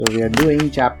So we are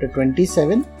doing chapter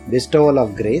 27, Bestowal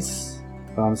of Grace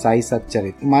from Sai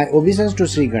Satcharit. My obeisance to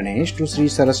Sri Ganesh, to Sri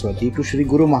Saraswati, to Sri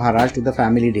Guru Maharaj, to the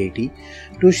family deity,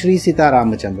 to Sri Sita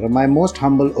Ramachandra. My most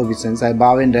humble obeisance I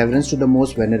bow in reverence to the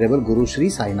most venerable Guru Sri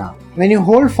Sainath. When you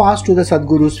hold fast to the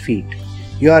Sadguru's feet,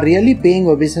 you are really paying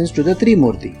obeisance to the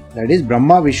Trimurti, that is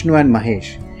Brahma, Vishnu and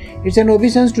Mahesh. It's an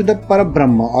obeisance to the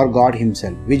Parabrahma or God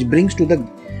himself, which brings to the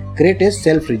greatest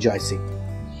self-rejoicing.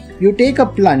 You take a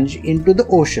plunge into the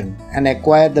ocean and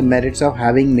acquire the merits of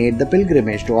having made the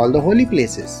pilgrimage to all the holy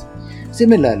places.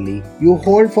 Similarly, you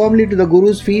hold firmly to the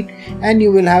Guru's feet and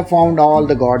you will have found all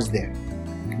the gods there.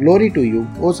 Glory to you,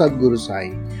 O Sadguru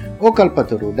Sai, O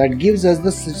Kalpataru, that gives us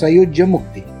the Sayujya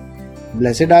Mukti.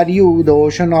 Blessed are you, the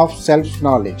ocean of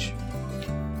self-knowledge.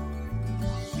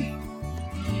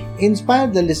 Inspire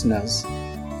the listener's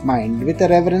mind with a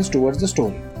reverence towards the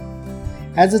story.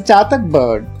 As a chatak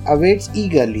bird awaits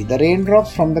eagerly the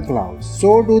raindrops from the clouds,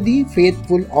 so do the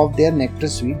faithful of their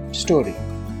nectar-sweet story.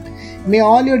 May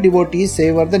all your devotees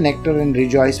savor the nectar and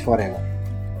rejoice forever.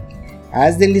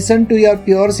 As they listen to your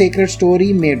pure sacred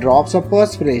story, may drops of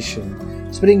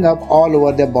perspiration spring up all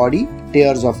over their body,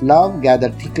 tears of love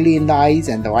gather thickly in the eyes,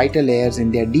 and the vital airs in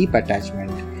their deep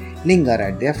attachment linger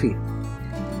at their feet.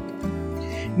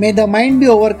 May the mind be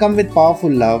overcome with powerful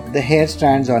love, the hair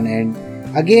stands on end,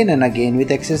 again and again with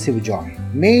excessive joy.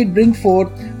 May it bring forth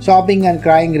sobbing and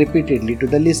crying repeatedly to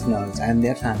the listeners and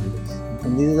their families.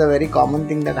 And this is a very common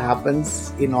thing that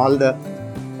happens in all the,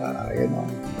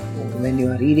 when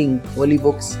you are reading holy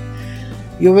books.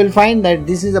 You will find that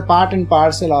this is a part and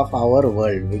parcel of our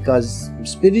world, because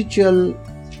spiritual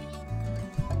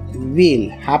wheel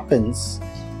happens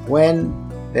when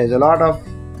there's a lot of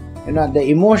the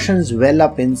emotions well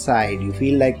up inside. You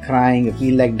feel like crying, you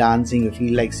feel like dancing, you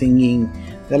feel like singing.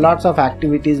 There are lots of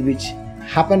activities which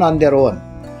happen on their own.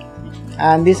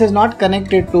 And this is not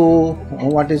connected to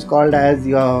what is called as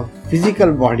your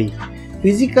physical body.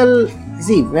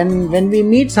 When we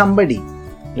meet somebody,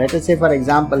 let us say for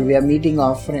example, we are meeting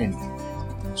our friend.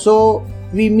 So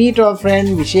we meet our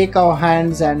friend, we shake our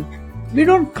hands and we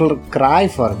don't cry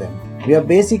for them. We are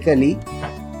basically,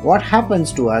 what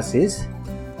happens to us is,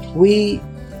 we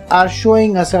are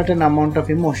showing a certain amount of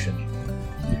emotion.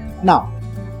 Now,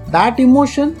 that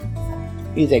emotion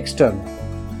is external.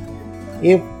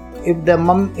 If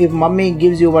mummy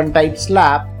gives you one tight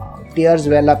slap, tears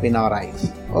well up in our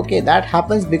eyes. Okay, that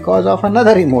happens because of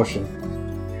another emotion.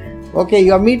 Okay,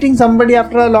 you are meeting somebody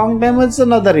after a long time, it's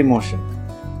another emotion.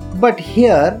 But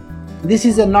here, this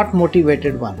is a not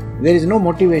motivated one. There is no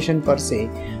motivation per se.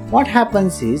 What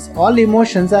happens is, all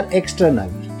emotions are external.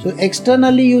 So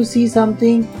externally you see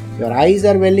something, your eyes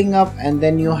are welling up and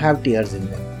then you have tears in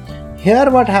them. Here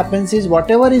what happens is,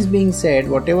 whatever is being said,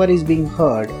 whatever is being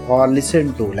heard or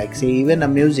listened to, like say even a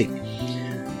music,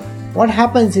 what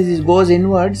happens is it goes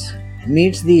inwards,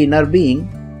 meets the inner being,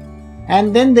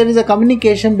 and then there is a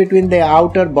communication between the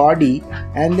outer body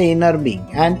and the inner being.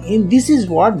 And this is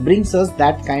what brings us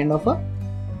that kind of a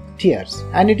tears.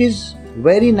 And it is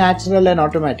very natural and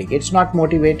automatic. It's not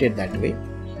motivated that way.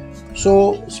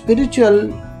 So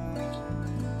spiritual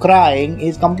crying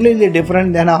is completely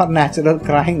different than our natural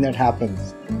crying that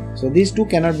happens. So these two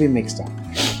cannot be mixed up.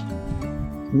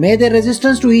 May the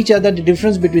resistance to each other, the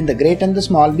difference between the great and the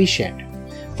small, be shed.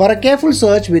 For a careful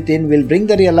search within will bring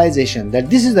the realization that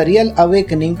this is the real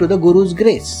awakening to the Guru's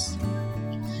grace.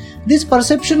 This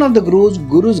perception of the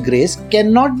Guru's grace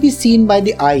cannot be seen by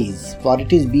the eyes, for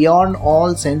it is beyond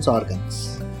all sense organs.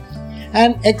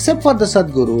 And except for the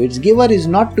Sadguru, its giver is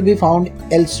not to be found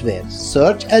elsewhere.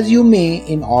 Search as you may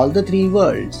in all the three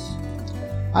worlds.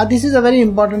 This is a very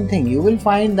important thing. You will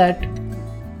find that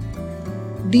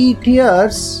the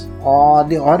tears or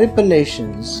the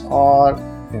horripilations or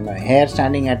hair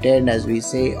standing at end, as we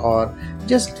say, or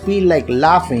just feel like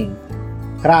laughing,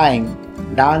 crying,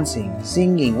 dancing,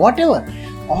 singing, whatever.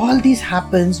 All this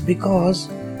happens because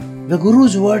the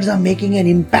Guru's words are making an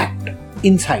impact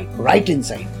inside, right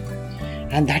inside.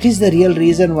 And that is the real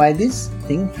reason why this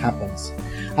thing happens.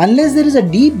 Unless there is a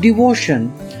deep devotion,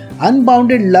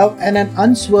 unbounded love and an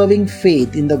unswerving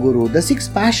faith in the Guru, the six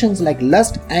passions like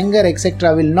lust, anger,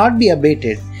 etc. will not be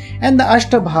abated and the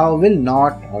Ashtabhav will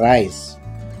not rise.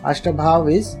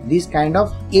 Ashtabhav is these kind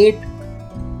of 8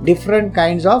 different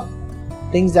kinds of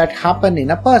things that happen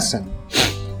in a person.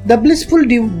 The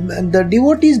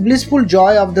devotee's blissful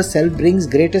joy of the self brings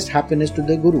greatest happiness to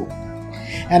the Guru.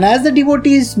 And as the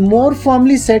devotee is more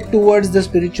firmly set towards the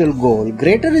spiritual goal,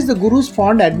 greater is the Guru's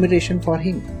fond admiration for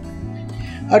him.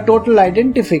 A total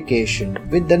identification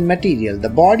with the material, the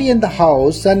body and the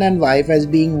house, son and wife as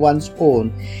being one's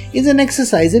own, is an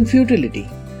exercise in futility.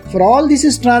 For all this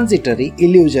is transitory,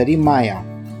 illusory, Maya,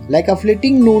 like a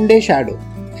fleeting noonday shadow.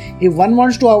 If one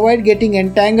wants to avoid getting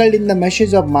entangled in the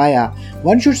meshes of Maya,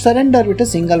 one should surrender with a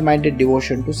single-minded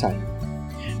devotion to Sai.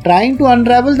 Trying to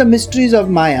unravel the mysteries of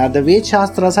Maya, the Ved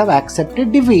Shastras have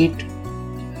accepted defeat.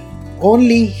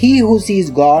 Only he who sees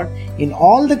God in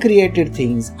all the created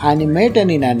things, animate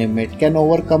and inanimate, can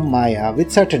overcome Maya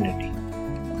with certainty.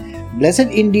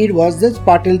 Blessed indeed was this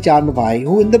Patil Chand Bhai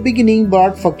who in the beginning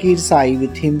brought Fakir Sai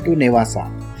with him to Nevasa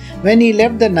when he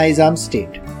left the Nizam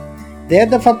state. There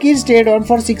the Fakir stayed on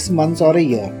for 6 months or a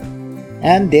year,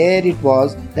 and there it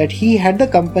was that he had the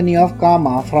company of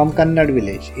Kama from Kannad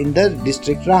village in the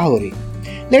district Rahuri.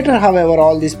 Later, however,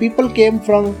 all these people came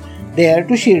from there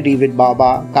to Shirdi with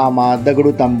Baba, Kama,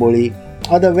 Dagdu Tamboli,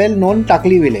 or the well-known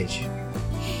Takli village.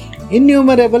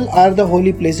 Innumerable are the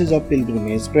holy places of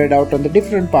pilgrimage spread out on the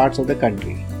different parts of the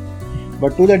country.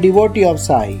 But to the devotee of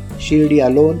Sai, Shirdi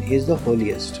alone is the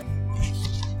holiest.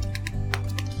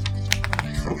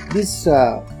 This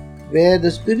where the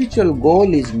spiritual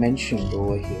goal is mentioned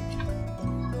over here.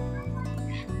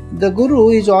 The Guru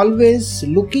is always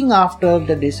looking after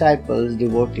the disciples,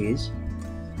 devotees,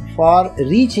 for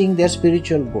reaching their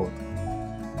spiritual goal.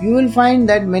 You will find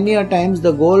that many a times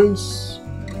the goals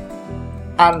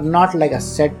are not like a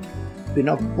set,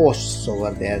 posts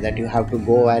over there that you have to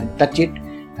go and touch it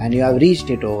and you have reached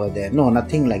it over there. No,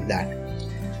 nothing like that.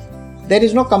 There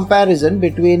is no comparison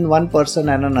between one person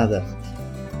and another.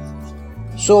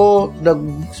 So the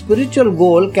spiritual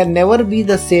goal can never be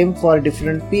the same for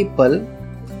different people.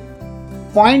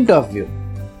 Point of view.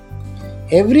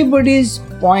 Everybody's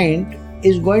point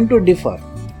is going to differ.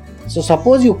 So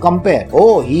suppose you compare,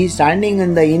 he is standing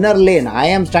in the inner lane, I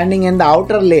am standing in the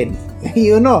outer lane.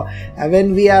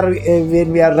 When we are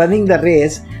running the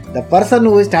race, the person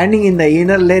who is standing in the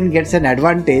inner lane gets an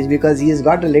advantage because he has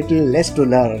got a little less to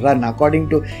run according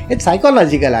to, it's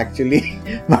psychological actually,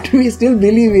 but we still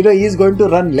believe he is going to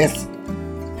run less.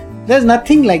 There's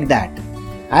nothing like that.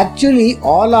 Actually,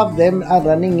 all of them are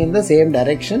running in the same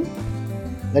direction.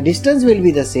 The distance will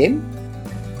be the same,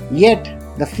 yet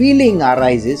the feeling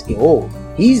arises,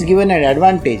 he is given an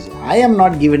advantage, I am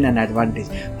not given an advantage.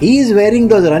 He is wearing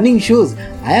those running shoes,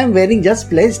 I am wearing just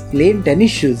plain tennis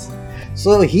shoes.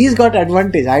 So he's got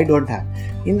advantage, I don't have.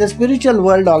 In the spiritual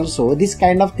world also, this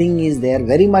kind of thing is there,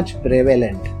 very much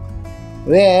prevalent.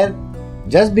 Where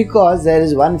just because there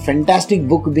is one fantastic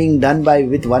book being done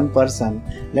with one person,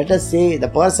 let us say the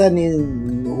person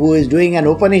who is doing an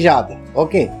Upanishad,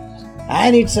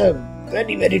 and it's a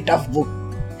very, very tough book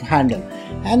to handle.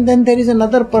 And then there is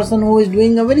another person who is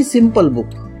doing a very simple book.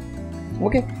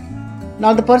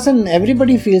 Now the person,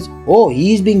 everybody feels,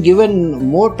 he is being given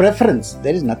more preference.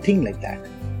 There is nothing like that.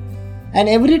 And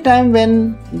every time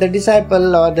when the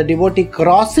disciple or the devotee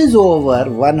crosses over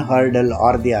one hurdle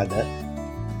or the other,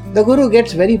 the Guru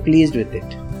gets very pleased with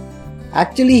it.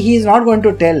 Actually, he is not going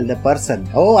to tell the person,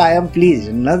 I am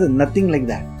pleased. Nothing like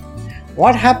that.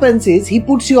 What happens is, he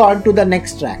puts you on to the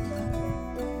next track.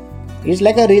 It's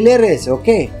like a relay race,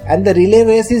 and the relay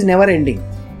race is never ending.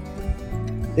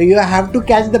 So you have to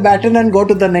catch the baton and go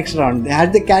to the next round. They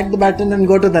have to catch the baton and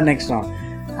go to the next round.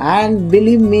 And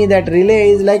believe me, that relay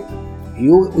is like,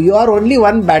 you are only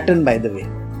one baton, by the way.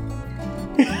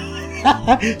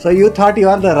 So you thought you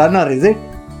are the runner, is it?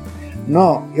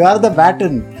 No, you are the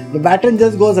baton. The baton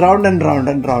just goes round and round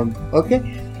and round.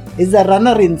 It's the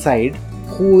runner inside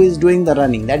who is doing the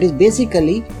running. That is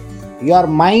basically, your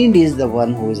mind is the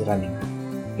one who is running.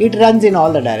 It runs in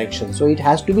all the directions. So it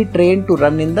has to be trained to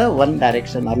run in the one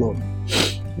direction alone.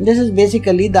 This is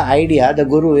basically the idea the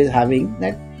Guru is having,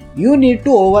 that you need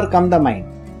to overcome the mind.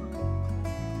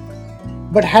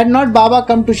 But had not Baba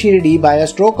come to Shirdi by a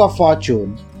stroke of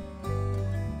fortune,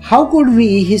 how could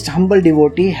we, his humble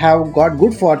devotee, have got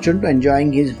good fortune to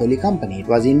enjoying his holy company? It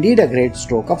was indeed a great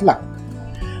stroke of luck.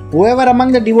 Whoever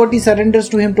among the devotees surrenders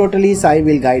to him totally, Sai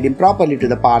will guide him properly to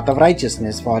the path of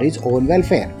righteousness for his own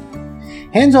welfare.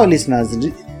 Hence, O listeners,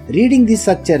 reading this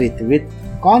Satcharit with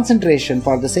concentration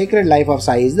for the sacred life of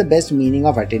Sai is the best meaning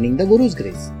of attaining the Guru's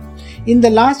grace. In the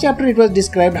last chapter, it was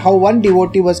described how one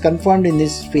devotee was confirmed in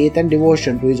his faith and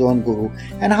devotion to his own Guru,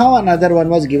 and how another one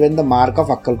was given the mark of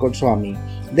Akkalkot Swami,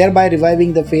 thereby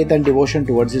reviving the faith and devotion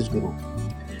towards his Guru.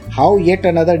 How yet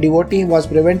another devotee was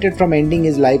prevented from ending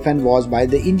his life and was by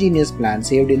the ingenious plan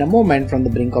saved in a moment from the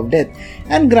brink of death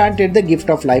and granted the gift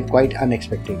of life quite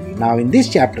unexpectedly. Now in this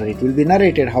chapter it will be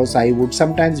narrated how Sai would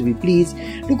sometimes be pleased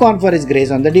to confer his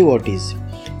grace on the devotees,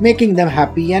 making them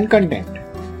happy and content.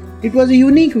 It was a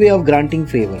unique way of granting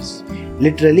favors,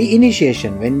 literally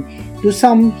initiation, when to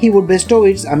some he would bestow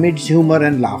it amidst humor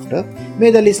and laughter.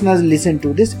 May the listeners listen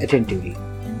to this attentively.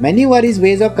 Many were his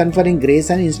ways of conferring grace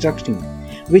and instruction,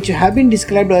 which have been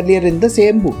described earlier in the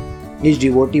same book. Each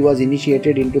devotee was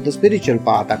initiated into the spiritual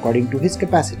path according to his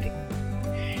capacity.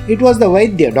 It was the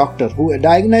Vaidya, doctor, who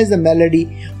diagnosed the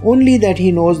malady only that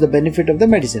he knows the benefit of the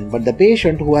medicine, but the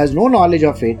patient who has no knowledge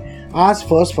of it asks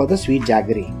first for the sweet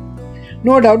jaggery.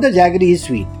 No doubt the jaggery is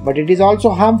sweet, but it is also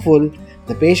harmful.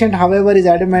 The patient, however, is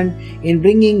adamant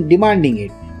in demanding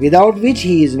it, without which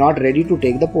he is not ready to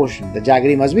take the potion. The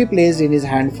jaggery must be placed in his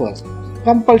hand first.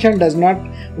 Compulsion does not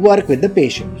work with the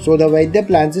patient, so the Vaidya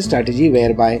plans a strategy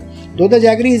whereby, though the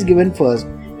jaggery is given first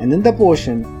and then the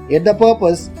potion, yet the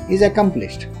purpose is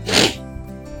accomplished.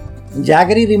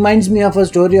 Jaggery reminds me of a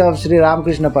story of Sri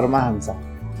Ramakrishna Paramahansa.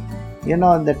 You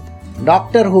know, the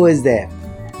doctor who is there.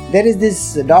 There is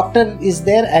this doctor is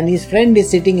there and his friend is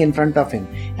sitting in front of him,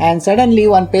 and suddenly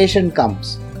one patient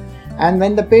comes. And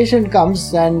when the patient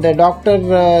comes and the doctor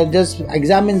just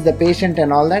examines the patient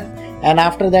and all that, and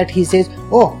after that he says,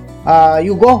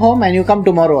 you go home and you come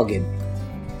tomorrow again.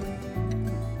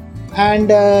 And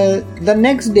the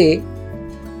next day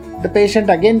the patient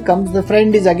again comes, the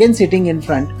friend is again sitting in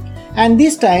front, and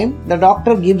this time the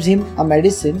doctor gives him a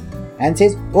medicine and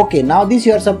says, okay, now this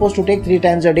you are supposed to take 3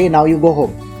 times a day, now you go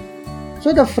home.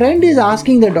 So the friend is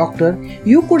asking the doctor,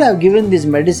 you could have given this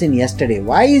medicine yesterday,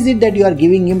 why is it that you are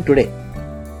giving him today?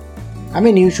 I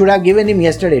mean, you should have given him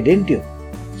yesterday, didn't you?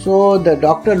 So the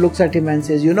doctor looks at him and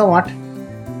says, you know what,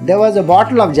 there was a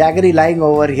bottle of jaggery lying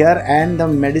over here and the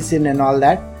medicine and all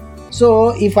that. So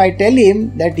if I tell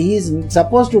him that he is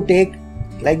supposed to take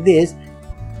like this,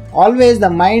 always the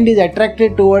mind is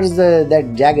attracted towards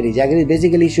that jaggery. Jaggery is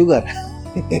basically sugar.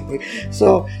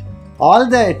 So all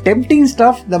the tempting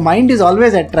stuff, the mind is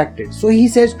always attracted. So he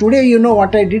says, today you know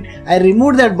what I did? I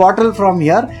removed that bottle from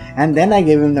here and then I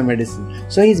gave him the medicine.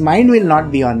 So his mind will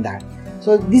not be on that.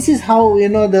 So this is how,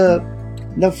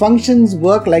 the functions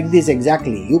work like this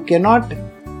exactly. You cannot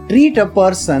treat a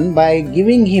person by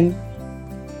giving him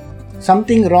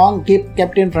something wrong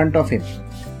kept in front of him.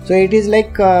 So it is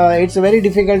like, it's a very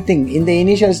difficult thing. In the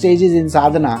initial stages in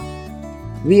sadhana,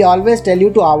 we always tell you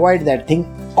to avoid that thing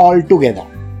altogether.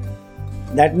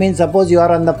 That means suppose you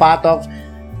are on the path of,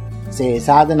 say,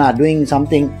 sadhana, doing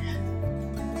something,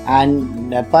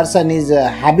 and a person is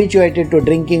habituated to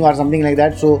drinking or something like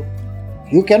that. So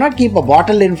you cannot keep a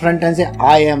bottle in front and say,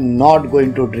 I am not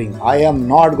going to drink, I am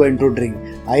not going to drink,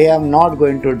 I am not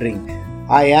going to drink,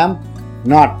 I am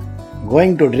not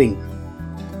going to drink.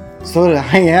 So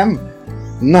I am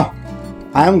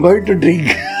going to drink.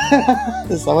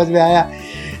 समझ में आया?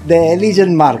 The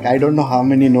Elysian mark. I don't know how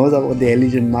many knows about the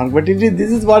Elysian mark, but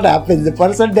this is what happens. The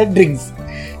person that drinks.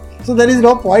 So there is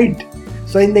no point.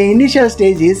 So in the initial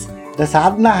stages, the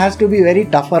sadhana has to be very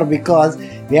tougher because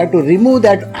we have to remove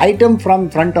that item from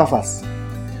front of us.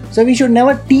 So we should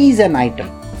never tease an item.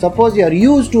 Suppose you are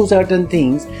used to certain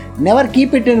things, never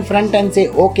keep it in front and say,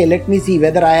 okay, let me see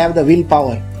whether I have the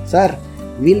willpower. Sir,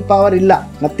 willpower illa.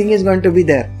 Nothing is going to be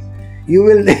there. You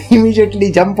will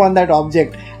immediately jump on that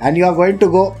object and you are going to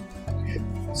go.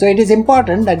 So it is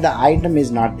important that the item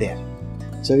is not there.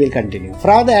 So we'll continue.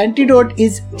 For the antidote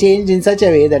is changed in such a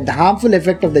way that the harmful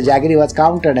effect of the jaggery was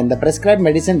countered and the prescribed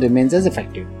medicine remains as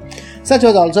effective. Such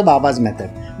was also Baba's method.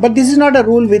 But this is not a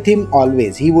rule with him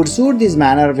always. He would suit this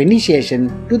manner of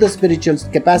initiation to the spiritual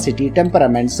capacity,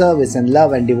 temperament, service and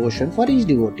love and devotion for each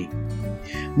devotee.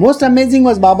 Most amazing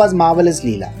was Baba's marvelous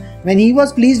Leela. When he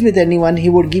was pleased with anyone, he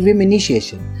would give him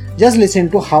initiation. Just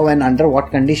listen to how and under what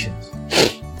conditions.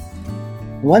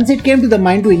 Once it came to the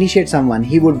mind to initiate someone,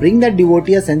 he would bring that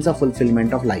devotee a sense of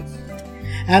fulfillment of life.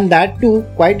 And that too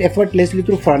quite effortlessly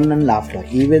through fun and laughter,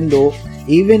 even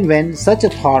when such a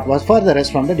thought was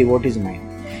furthest from the devotee's mind.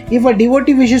 If a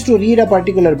devotee wishes to read a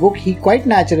particular book, he quite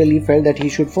naturally felt that he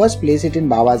should first place it in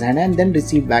Baba's hand and then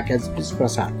receive back as his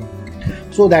prasad,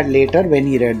 so that later when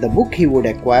he read the book he would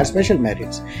acquire special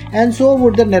merits, and so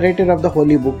would the narrator of the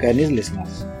holy book and his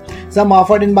listeners. Some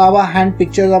offered in Baba's hand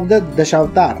pictures of the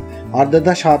Dashavatar or the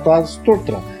Dashavatar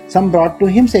Stotra. Some brought to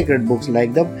him sacred books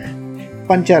like the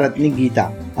Pancharatni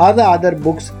Gita or the other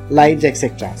books, lives,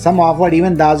 etc. Some offered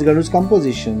even Das Garu's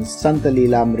compositions, Santa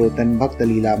Leela Amrut and Bhakta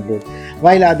Leela Amrut,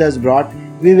 while others brought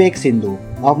Vivek Sindhu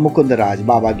of Mukundaraj.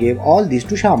 Baba gave all these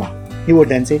to Shama. He would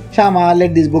then say, Shama,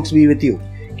 let these books be with you.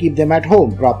 Keep them at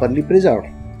home, properly preserved.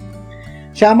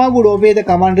 Shama would obey the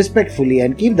command respectfully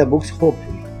and keep the books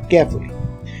carefully.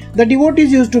 The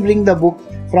devotees used to bring the book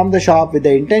from the shop with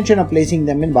the intention of placing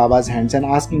them in Baba's hands and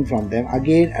asking from them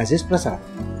again as his prasad.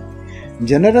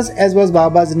 Generous as was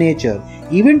Baba's nature,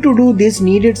 even to do this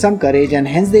needed some courage, and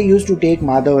hence they used to take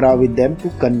Madhav Rao with them to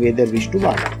convey their wish to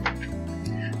Baba.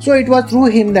 So it was through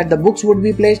him that the books would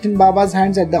be placed in Baba's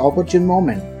hands at the opportune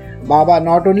moment. Baba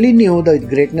not only knew the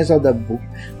greatness of the book,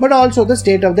 but also the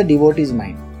state of the devotee's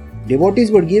mind.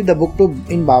 Devotees would give the book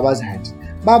in Baba's hands.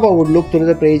 Baba would look through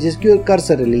the pages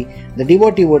cursorily. The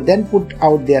devotee would then put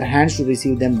out their hands to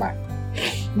receive them back.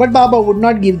 But Baba would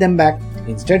not give them back.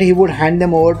 Instead, he would hand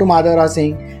them over to Madhavara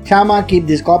saying, "Shama, keep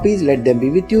these copies, let them be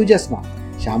with you just now."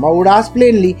 Shama would ask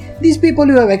plainly, "These people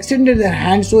who have extended their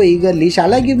hands so eagerly,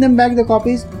 shall I give them back the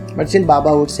copies?" But still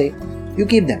Baba would say, "You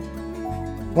keep them."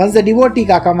 Once the devotee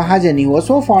Kaka Mahajani, who was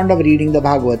so fond of reading the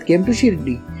Bhagavad, came to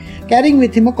Shirdi, carrying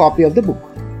with him a copy of the book.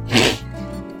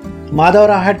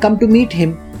 Madhavara had come to meet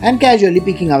him and casually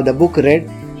picking up the book read,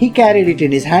 he carried it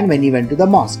in his hand when he went to the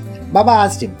mosque. Baba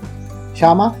asked him,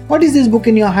 "Shama, what is this book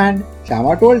in your hand?"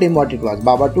 Shama told him what it was.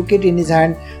 Baba took it in his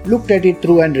hand, looked at it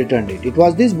through and returned it. It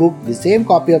was this book, the same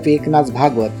copy of Eknath's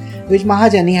Bhagavad, which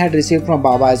Mahajani had received from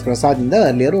Baba as prasad in the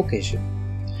earlier occasion.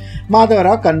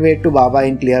 Madhavara conveyed to Baba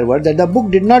in clear words that the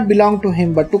book did not belong to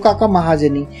him but to Kaka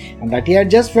Mahajani, and that he had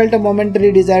just felt a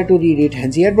momentary desire to read it,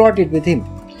 hence he had brought it with him.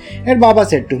 And Baba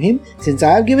said to him, "Since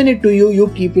I have given it to you, you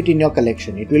keep it in your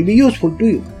collection. It will be useful to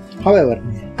you." However,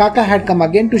 Kaka had come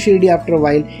again to Shirdi after a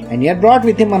while, and he had brought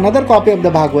with him another copy of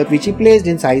the Bhagavad which he placed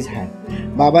in Sai's hand.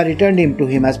 Baba returned him to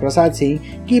him as prasad, saying,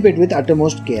 "Keep it with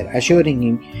uttermost care," assuring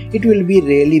him it will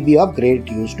really be of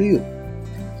great use to you.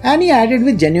 And he added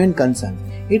with genuine concern,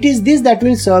 "It is this that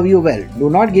will serve you well. Do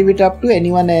not give it up to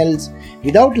anyone else."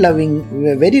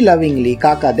 Very lovingly,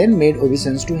 Kaka then made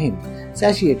obeisance to him.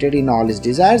 Satiated in all his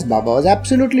desires, Baba was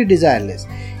absolutely desireless.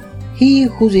 He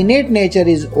whose innate nature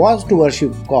was to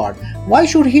worship God, why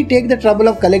should he take the trouble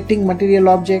of collecting material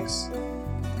objects?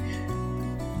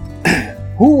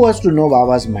 Who was to know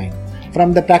Baba's mind?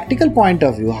 From the practical point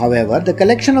of view, however, the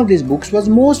collection of these books was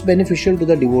most beneficial to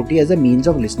the devotee as a means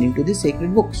of listening to the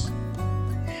sacred books.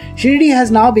 Shirdi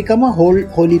has now become a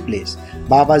holy place.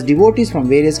 Baba's devotees from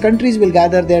various countries will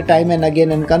gather there time and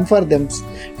again and confer them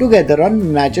together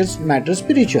on matters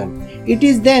spiritual. It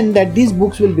is then that these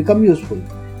books will become useful.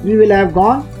 We will have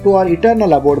gone to our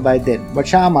eternal abode by then, but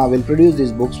Shama will produce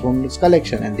these books from its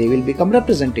collection and they will become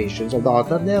representations of the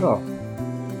author thereof.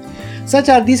 Such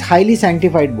are these highly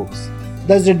sanctified books.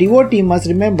 Thus the devotee must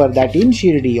remember that in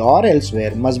Shirdi or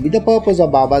elsewhere must be the purpose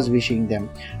of Baba's wishing them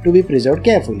to be preserved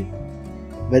carefully.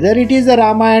 Whether it is the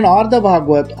Ramayana or the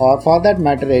Bhagavad, or for that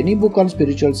matter any book on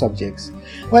spiritual subjects,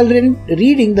 while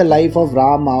reading the life of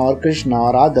Rama or Krishna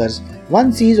or others,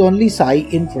 one sees only Sai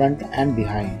in front and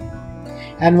behind.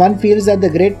 And one feels that the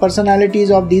great personalities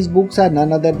of these books are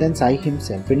none other than Sai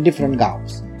himself in different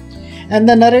gowns. And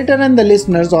the narrator and the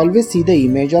listeners always see the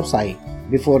image of Sai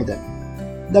before them.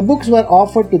 The books were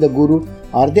offered to the Guru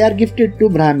or they are gifted to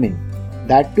Brahmin.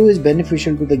 That too is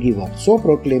beneficial to the giver, so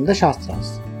proclaim the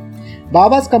Shastras.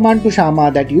 Baba's command to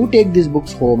Shama that you take these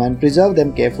books home and preserve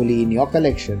them carefully in your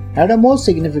collection had a most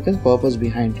significant purpose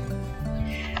behind it.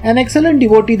 An excellent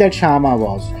devotee that Shama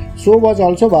was, so was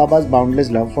also Baba's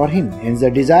boundless love for him, hence the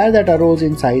desire that arose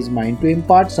in Sai's mind to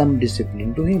impart some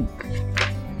discipline to him.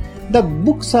 The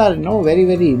books are very,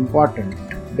 very important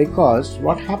because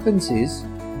what happens is,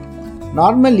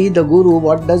 normally the Guru,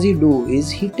 what does he do is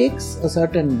he takes a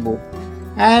certain book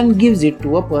and gives it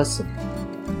to a person.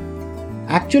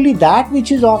 Actually, that which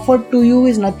is offered to you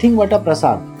is nothing but a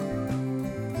prasad.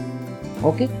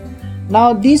 Okay?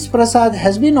 Now, this prasad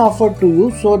has been offered to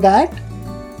you so that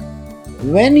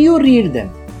when you read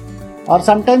them, or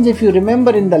sometimes if you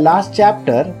remember in the last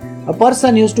chapter, a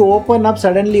person used to open up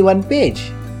suddenly one page.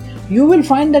 You will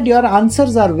find that your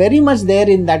answers are very much there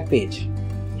in that page.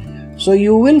 So,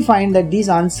 you will find that these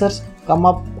answers come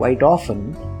up quite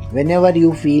often whenever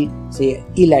you feel, say,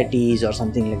 ill at ease or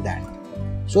something like that.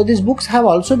 So these books have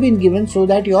also been given so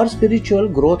that your spiritual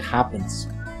growth happens.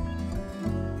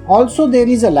 Also there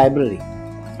is a library.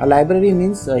 A library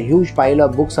means a huge pile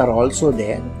of books are also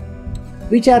there,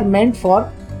 which are meant for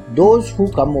those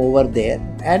who come over there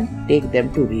and take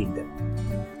them to read them.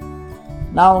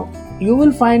 Now you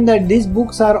will find that these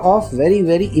books are of very,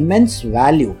 very immense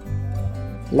value.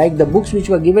 Like the books which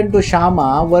were given to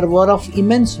Shama were of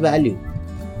immense value.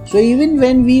 So even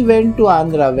when we went to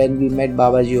Andhra, when we met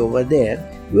Babaji over there,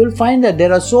 you will find that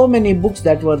there are so many books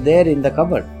that were there in the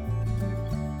cupboard.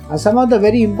 And some of the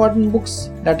very important books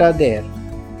that are there,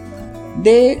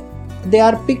 they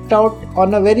are picked out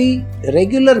on a very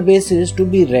regular basis to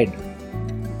be read.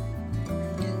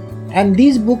 And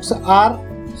these books are,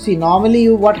 normally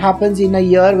what happens in a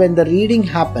year when the reading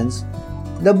happens,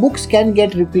 the books can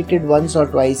get repeated once or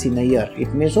twice in a year.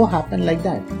 It may so happen like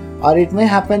that. Or it may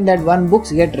happen that one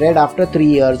books get read after 3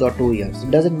 years or 2 years.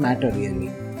 It doesn't matter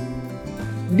really.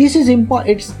 This is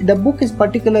important. The book is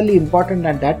particularly important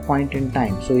at that point in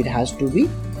time, so it has to be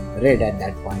read at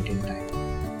that point in time.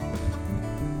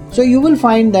 So you will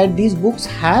find that these books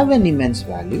have an immense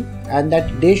value and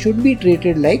that they should be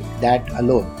treated like that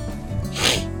alone.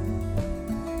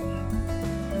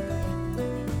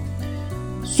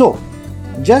 So,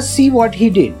 just see what he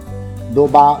did.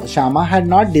 Though Shama had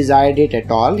not desired it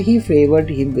at all, he favored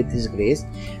him with his grace.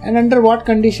 And under what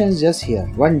conditions? Just here.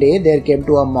 One day there came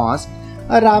to a mosque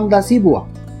a Ramdasi Bua,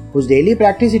 whose daily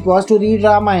practice it was to read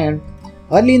Ramayana.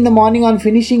 Early in the morning, on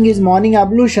finishing his morning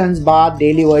ablutions, bath,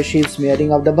 daily worship,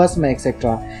 smearing of the bhasma,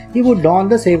 etc., he would don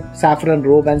the saffron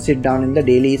robe and sit down in the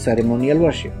daily ceremonial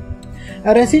worship.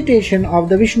 A recitation of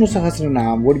the Vishnu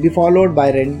Sahasranam would be followed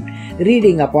by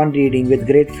reading upon reading with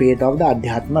great faith of the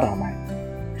Adhyatma Ramayana.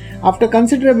 After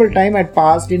considerable time had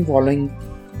passed in following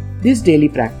this daily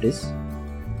practice,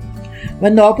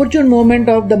 when the opportune moment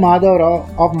of the Madhav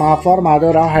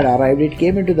Rao had arrived, it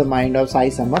came into the mind of Sai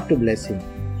Samat to bless him.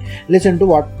 Listen to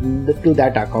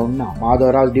that account now.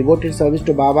 Madhav Rao's devoted service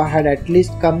to Baba had at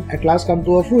last come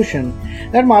to a fruition,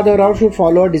 that Madhav Rao should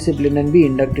follow discipline and be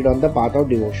inducted on the path of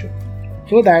devotion,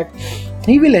 so that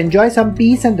he will enjoy some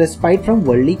peace and respite from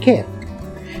worldly care.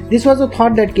 This was a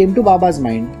thought that came to Baba's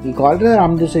mind. He called the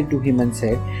Ramdasi to him and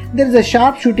said, "There is a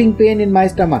sharp shooting pain in my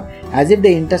stomach, as if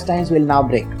the intestines will now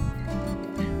break.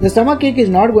 The stomach ache is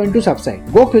not going to subside.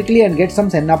 Go quickly and get some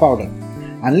senna powder.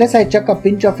 Unless I chuck a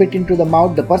pinch of it into the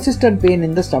mouth, the persistent pain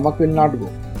in the stomach will not go."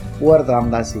 Poor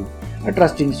Ramdasi, a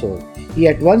trusting soul. He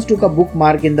at once took a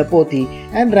bookmark in the pothi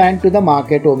and ran to the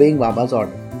market, obeying Baba's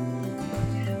order.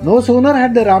 No sooner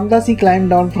had the Ramdasi climbed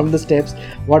down from the steps,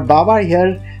 what Baba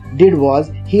here did was,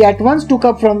 he at once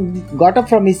got up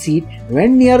from his seat,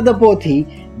 went near the pothi.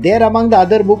 There among the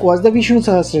other book was the Vishnu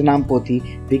Sahasranam pothi.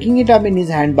 Picking it up in his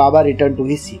hand, Baba returned to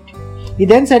his seat. He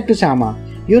then said to Shama,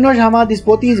 "You know, Shama, this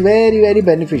pothi is very, very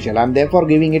beneficial. I am therefore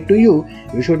giving it to you.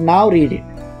 You should now read it."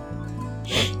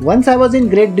 Once I was in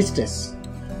great distress.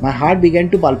 My heart began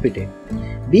to palpitate.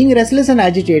 Being restless and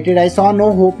agitated, I saw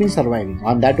no hope in surviving.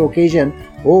 On that occasion,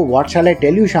 oh, what shall I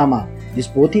tell you, Shama? This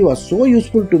pothi was so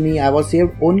useful to me, I was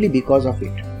saved only because of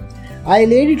it. I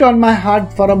laid it on my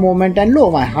heart for a moment, and lo,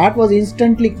 my heart was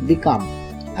instantly become.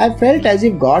 I felt as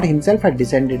if God himself had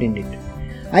descended in it.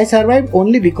 I survived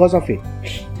only because of it.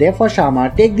 Therefore,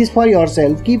 Shama, take this for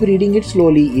yourself, keep reading it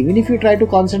slowly. Even if you try to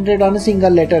concentrate on a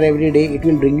single letter every day, it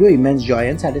will bring you immense joy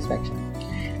and satisfaction.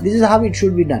 This is how it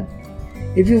should be done.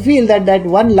 If you feel that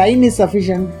one line is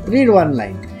sufficient, read one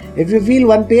line. If you feel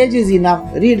one page is enough,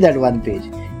 read that one page.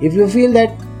 If you feel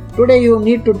that today you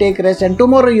need to take rest and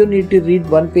tomorrow you need to read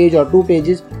 1 page or 2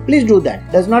 pages, please do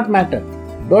that. Does not matter.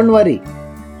 Don't worry.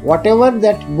 Whatever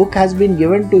that book has been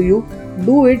given to you,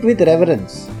 do it with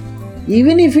reverence.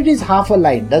 Even if it is half a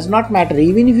line, does not matter.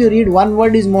 Even if you read 1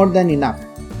 word is more than enough.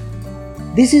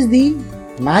 This is the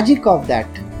magic of that,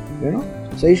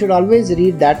 So you should always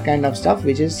read that kind of stuff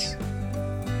which is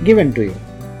given to you.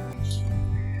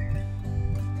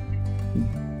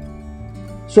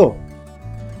 So,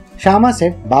 Shama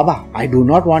said, "Baba, I do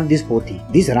not want this pothi.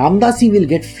 This Ramdasi will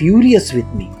get furious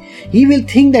with me. He will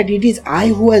think that it is I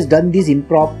who has done this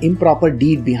improper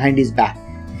deed behind his back.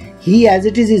 He, as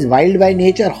it is wild by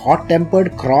nature,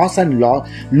 hot-tempered, cross and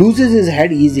loses his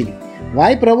head easily.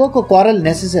 Why provoke a quarrel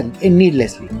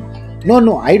needlessly?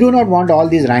 No, I do not want all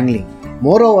this wrangling.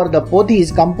 Moreover, the pothi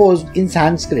is composed in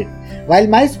Sanskrit. While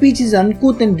my speech is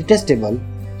uncouth and detestable,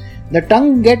 the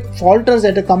tongue falters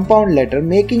at a compound letter,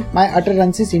 making my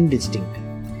utterances indistinct.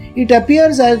 It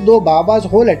appears as though Baba's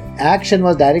whole action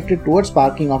was directed towards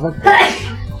sparking of a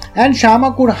and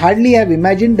Shama could hardly have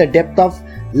imagined the depth of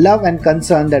love and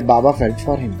concern that Baba felt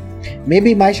for him.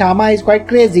 Maybe my Shama is quite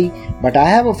crazy, but I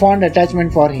have a fond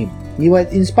attachment for him. He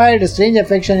has inspired a strange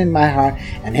affection in my heart,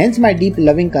 and hence my deep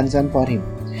loving concern for him.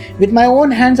 With my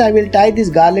own hands I will tie this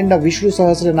garland of Vishnu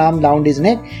Sahasranam round his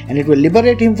neck, and it will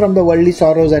liberate him from the worldly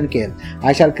sorrows and care.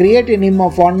 I shall create in him a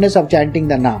fondness of chanting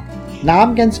the Naam.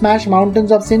 Naam can smash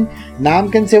mountains of sin.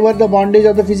 Naam can sever the bondage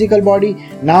of the physical body.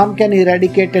 Naam can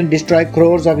eradicate and destroy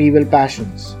crores of evil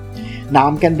passions.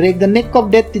 Naam can break the neck of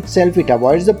death itself. It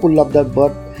avoids the pull of the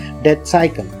birth-death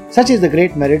cycle. Such is the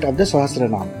great merit of the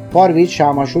Sahasranam, for which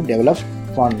Shama should develop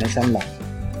fondness and love.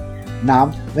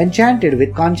 Naam, when chanted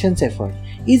with conscious effort,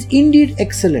 is indeed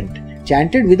excellent.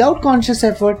 Chanted without conscious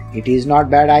effort, it is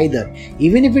not bad either.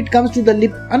 Even if it comes to the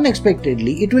lip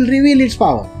unexpectedly, it will reveal its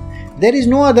power. There is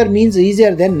no other means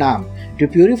easier than Naam. To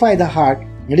purify the heart,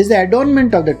 it is the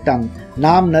adornment of the tongue.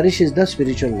 Naam nourishes the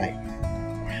spiritual life.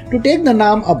 To take the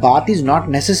Naam a bath is not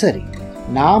necessary.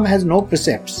 Naam has no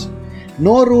precepts,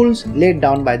 no rules laid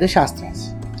down by the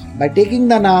Shastras. By taking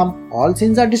the Naam, all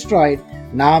sins are destroyed.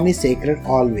 Naam is sacred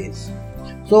always.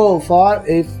 So,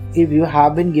 if you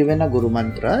have been given a Guru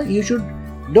Mantra, you should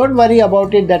Don't worry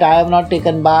about it that I have not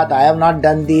taken bath, I have not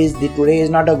done this, today is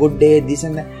not a good day, this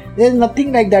and that. There is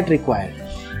nothing like that required.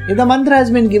 If the mantra has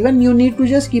been given, you need to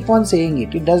just keep on saying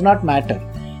it. It does not matter.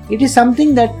 It is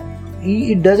something that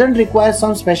it doesn't require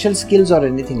some special skills or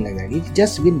anything like that. It's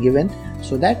just been given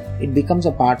so that it becomes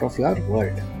a part of your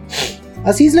world.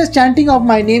 A ceaseless chanting of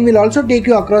my name will also take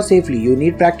you across safely. You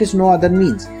need practice no other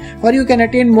means, for you can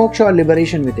attain moksha or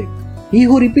liberation with it. He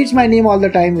who repeats my name all the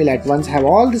time will at once have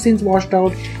all the sins washed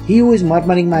out. He who is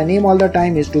murmuring my name all the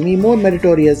time is to me more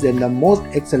meritorious than the most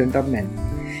excellent of men.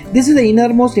 This is the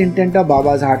innermost intent of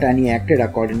Baba's heart, and he acted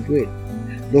according to it.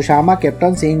 Though Shama kept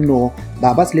on saying no,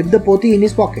 Baba slipped the poti in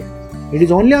his pocket. It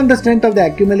is only on the strength of the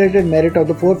accumulated merit of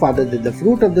the forefathers that the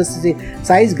fruit of the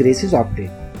Sai's grace is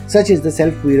obtained. Such is the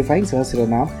self-purifying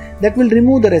Sahasranam that will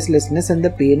remove the restlessness and the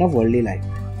pain of worldly life.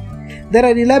 There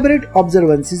are elaborate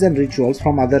observances and rituals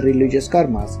from other religious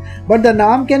karmas, but the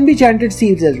Naam can be chanted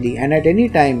ceaselessly and at any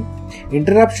time.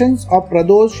 Interruptions of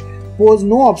pradosh pose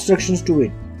no obstructions to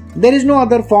it. There is no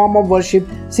other form of worship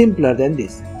simpler than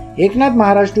this. Eknath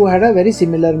Maharaj too had a very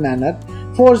similar manner,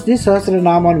 forced this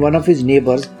Sahasranam on one of his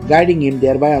neighbors, guiding him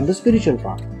thereby on the spiritual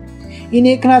path. In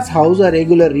Eknath's house, a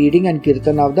regular reading and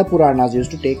kirtan of the Puranas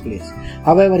used to take place.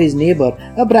 However, his neighbor,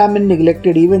 a Brahmin,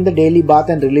 neglected even the daily bath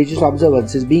and religious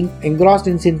observances, being engrossed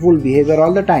in sinful behavior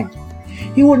all the time.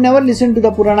 He would never listen to the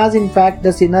Puranas. In fact,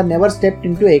 the sinner never stepped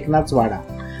into Eknath's vada.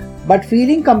 But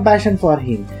feeling compassion for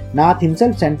him, Nath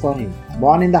himself sent for him.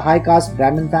 Born in the high caste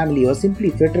Brahmin family, he was simply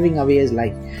frittering away his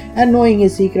life, and knowing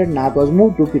his secret, Nath was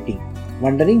moved to pity,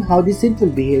 wondering how this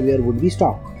sinful behavior would be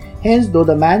stopped. Hence, though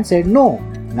the man said no,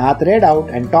 Nath read out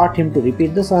and taught him to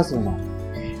repeat the Sahasranam.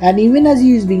 And even as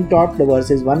he is being taught the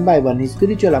verses one by one, his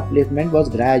spiritual upliftment was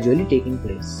gradually taking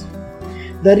place.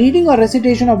 The reading or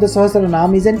recitation of the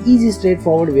Sahasranam is an easy,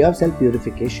 straightforward way of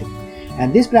self-purification,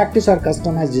 and this practice or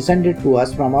custom has descended to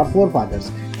us from our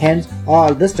forefathers, hence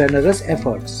all the strenuous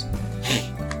efforts.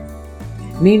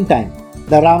 Meantime,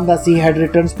 the Ramdasi had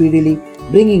returned speedily,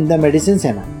 bringing the medicine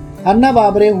Sena. Anna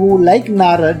Babre, who like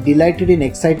Narad delighted in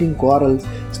exciting quarrels,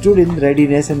 stood in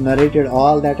readiness and narrated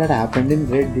all that had happened in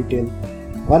great detail.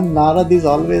 One Narad is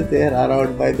always there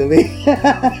around, by the way.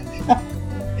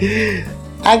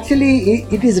 Actually,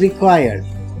 it is required.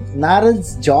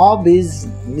 Narad's job is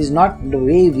not the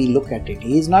way we look at it.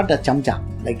 He is not a chamcha.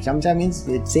 Like chamcha means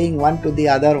it's saying one to the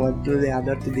other, one to the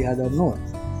other, to the other. No.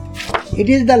 It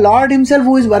is the Lord himself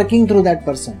who is working through that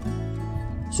person.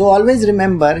 So always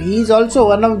remember, he is also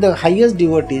one of the highest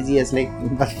devotees. Yes, like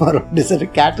for this a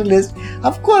catalyst.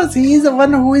 Of course, he is the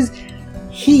one who is.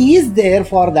 He is there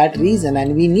for that reason,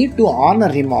 and we need to honor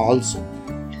him also.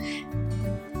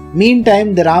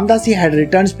 Meantime, the Ramdasi had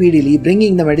returned speedily,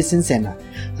 bringing the medicine Sena.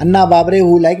 Anna Babre,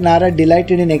 who like Narad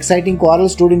delighted in exciting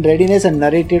quarrels, stood in readiness and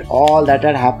narrated all that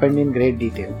had happened in great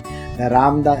detail. The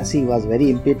Ramdasi was very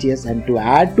impetuous, and to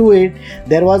add to it,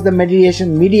 there was the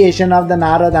mediation of the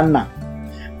Narad Anna,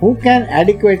 who can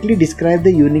adequately describe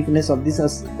the uniqueness of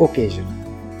this occasion.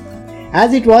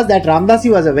 As it was that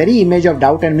Ramdasi was a very image of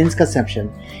doubt and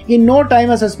misconception, in no time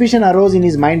a suspicion arose in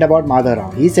his mind about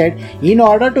Madhavrao. He said, in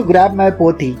order to grab my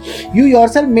poti, you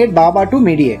yourself made Baba to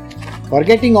mediate.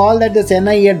 Forgetting all that the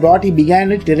Sena he had brought, he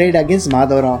began a tirade against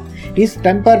Madhavrao. His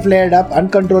temper flared up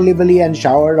uncontrollably and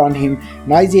showered on him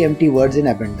noisy empty words in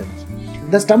abundance.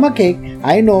 The stomachache,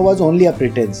 I know, was only a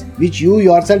pretense, which you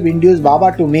yourself induced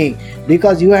Baba to make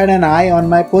because you had an eye on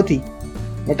my poti.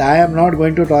 But I am not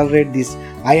going to tolerate this.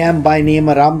 I am by name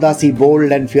a Ramdasi,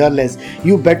 bold and fearless.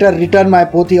 You better return my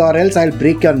poti or else I'll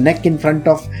break your neck in front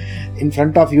of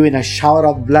you in a shower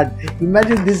of blood.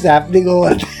 Imagine this happening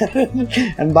over there.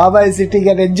 And Baba is sitting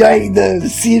and enjoying the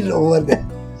scene over there.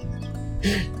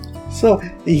 So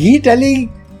he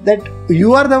telling that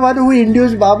you are the one who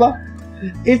induced Baba.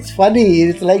 It's funny.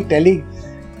 It's like telling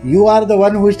you are the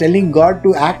one who is telling God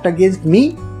to act against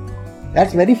me.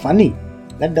 That's very funny.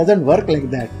 That doesn't work like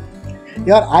that.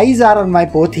 Your eyes are on my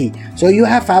poti. So you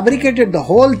have fabricated the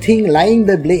whole thing, laying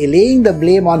the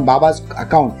blame on Baba's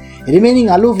account, remaining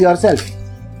aloof yourself.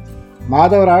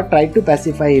 Madhavrao tried to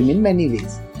pacify him in many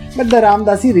ways, but the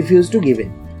Ramdasi refused to give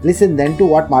in. Listen then to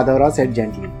what Madhavrao said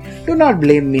gently. Do not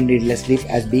blame me needlessly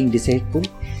as being deceitful.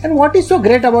 And what is so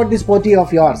great about this poti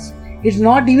of yours? It's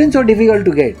not even so difficult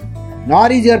to get.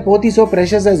 Nor is your poti so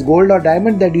precious as gold or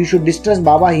diamond that you should distress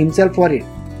Baba himself for it.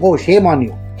 Oh, shame on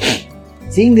you.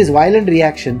 Seeing this violent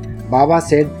reaction, Baba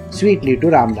said sweetly to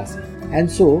Ramdasi,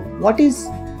 and so, what is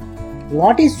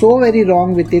so very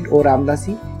wrong with it, O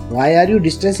Ramdasi? Why are you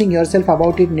distressing yourself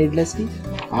about it needlessly?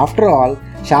 After all,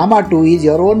 Shama too is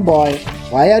your own boy.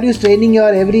 Why are you straining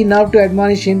your every nerve to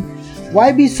admonish him?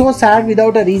 Why be so sad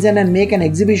without a reason and make an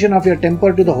exhibition of your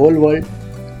temper to the whole world?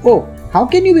 Oh, how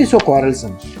can you be so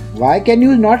quarrelsome? Why can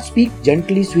you not speak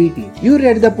gently, sweetly? You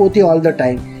read the Pothi all the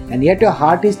time, and yet your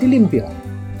heart is still impure.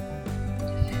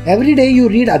 Every day you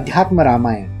read Adhyatma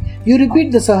Ramayana. You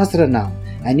repeat the Sahasranam,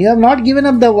 and you have not given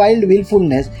up the wild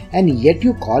willfulness, and yet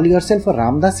you call yourself a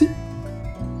Ramdasi?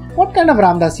 What kind of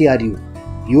Ramdasi are you?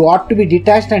 You ought to be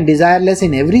detached and desireless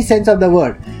in every sense of the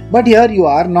word, but here you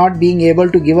are not being able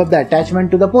to give up the attachment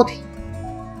to the Pothi.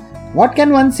 What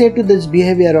can one say to this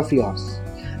behavior of yours?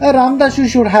 A Ramdasu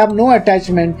should have no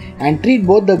attachment and treat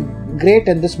both the great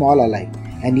and the small alike.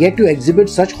 And yet you exhibit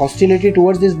such hostility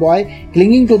towards this boy,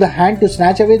 clinging to the hand to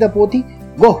snatch away the Pothi?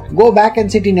 Go back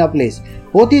and sit in your place.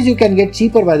 Pothis you can get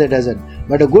cheaper by the dozen,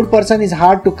 but a good person is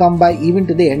hard to come by even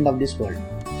to the end of this world.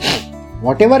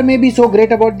 Whatever may be so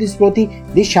great about this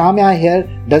Pothi, this Shamya here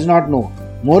does not know.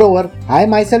 Moreover, I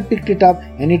myself picked it up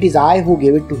and it is I who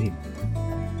gave it to him.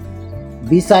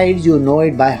 Besides, you know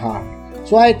it by heart.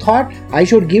 So I thought I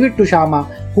should give it to Shama,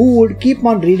 who would keep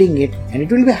on reading it, and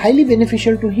it will be highly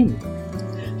beneficial to him.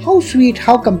 How sweet,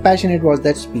 how compassionate was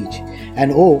that speech,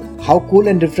 and oh, how cool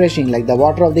and refreshing, like the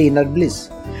water of the inner bliss.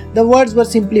 The words were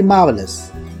simply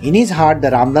marvelous. In his heart,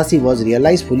 the Ramdasi was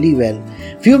realized fully well.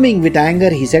 Fuming with anger,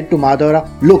 he said to Madhavara,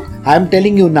 "Look, I am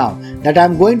telling you now that I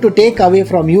am going to take away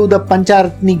from you the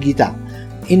Pancharatni Gita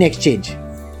in exchange."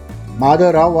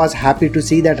 Madhavara was happy to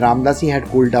see that Ramdasi had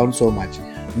cooled down so much.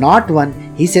 "Not one,"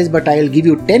 he says, "but I will give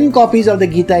you 10 copies of the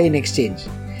Gita in exchange."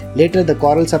 Later the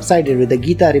quarrel subsided with the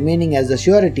Gita remaining as the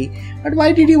surety, but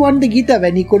why did he want the Gita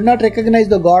when he could not recognize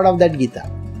the God of that Gita?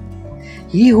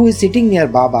 He who is sitting near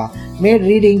Baba made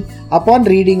reading upon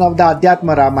reading of the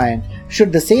Adhyatma Ramayana.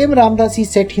 Should the same Ramdasi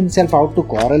set himself out to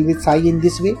quarrel with Sai in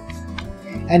this way?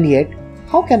 And yet,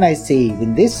 how can I say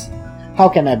even this? How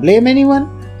can I blame anyone?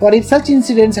 For if such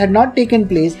incidents had not taken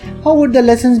place, how would the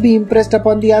lessons be impressed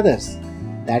upon the others?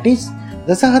 That is,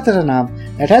 the Sahasranam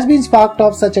that has been sparked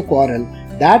of such a quarrel,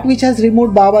 that which has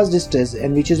removed Baba's distress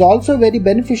and which is also very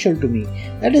beneficial to me,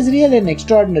 that is really an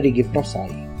extraordinary gift of Sai.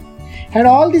 Had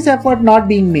all this effort not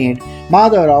been made,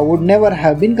 Madhavara would never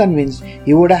have been convinced,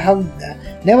 he would have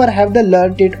never have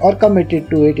learnt it or committed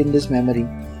to it in this memory.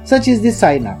 Such is this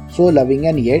Saina, so loving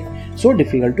and yet so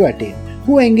difficult to attain,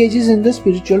 who engages in the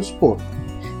spiritual sport.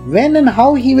 When and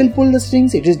how he will pull the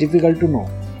strings, it is difficult to know.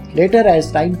 Later,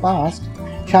 as time passed,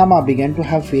 Shama began to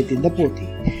have faith in the Pothi,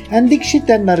 and Dikshit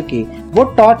and Narke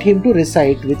both taught him to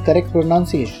recite with correct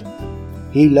pronunciation.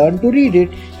 He learned to read it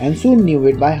and soon knew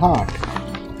it by heart.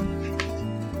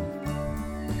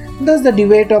 Thus the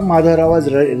debate of Madhavara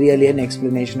was really an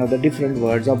explanation of the different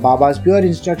words of Baba's pure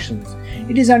instructions.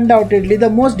 It is undoubtedly the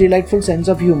most delightful sense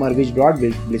of humor which brought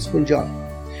blissful joy.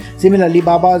 Similarly,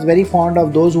 Baba was very fond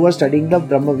of those who were studying the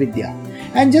Brahma Vidya,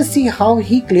 and just see how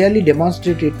he clearly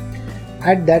demonstrated it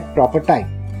at that proper time.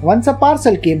 Once a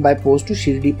parcel came by post to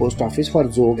Shirdi post office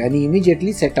for Zog, and he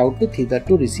immediately set out to thither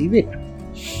to receive it.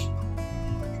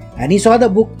 And he saw the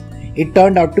book. It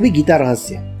turned out to be Gita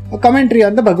Rahasya, a commentary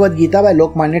on the Bhagavad Gita by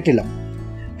Lokmanya Tilak.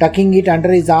 Tucking it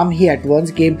under his arm, he at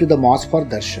once came to the mosque for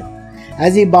darshan.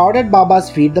 As he bowed at Baba's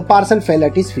feet, the parcel fell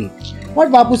at his feet.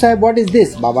 "What, Bapu Sahib, what is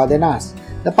this?" Baba then asked.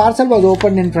 The parcel was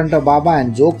opened in front of Baba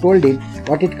and Zog told him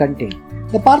what it contained.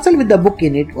 The parcel with the book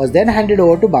in it was then handed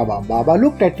over to Baba. Baba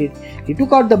looked at it. He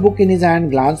took out the book in his hand,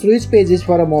 glanced through its pages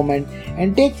for a moment,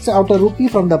 and takes out a rupee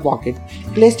from the pocket,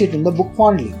 placed it in the book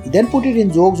fondly. He then put it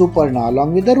in Zog's uparna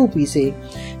along with the rupee, saying,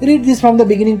 "Read this from the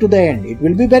beginning to the end. It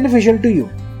will be beneficial to you."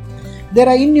 There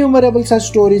are innumerable such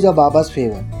stories of Baba's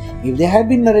favour. If they had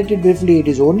been narrated briefly, it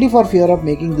is only for fear of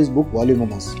making this book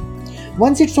voluminous.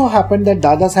 Once it so happened that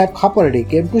Dada Sahib Khaparde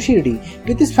came to Shirdi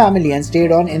with his family and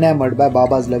stayed on enamored by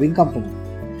Baba's loving company.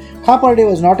 Khaparde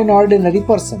was not an ordinary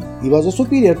person, he was a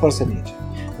superior personage,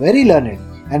 very learned,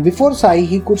 and before Sai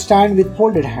he could stand with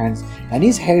folded hands and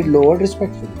his head lowered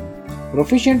respectfully.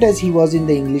 Proficient as he was in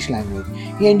the English language,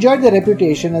 he enjoyed the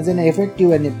reputation as an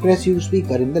effective and impressive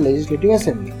speaker in the Legislative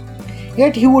Assembly.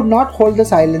 Yet he would not hold the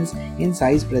silence in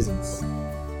Sai's presence.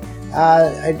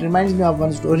 It reminds me of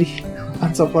one story.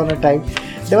 Once upon a time,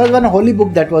 there was one holy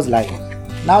book that was lying.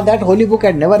 Now that holy book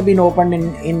had never been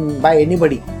opened by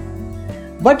anybody.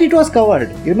 But it was covered.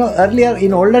 Earlier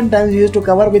in olden times we used to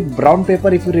cover with brown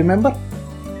paper, if you remember.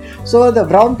 So the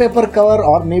brown paper cover,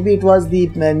 or maybe it was the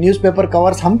newspaper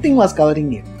cover, something was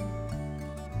covering it.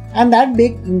 And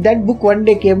that book one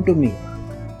day came to me.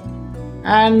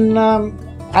 And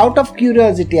out of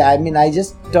curiosity, I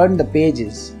just turned the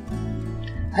pages.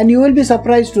 And you will be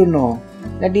surprised to know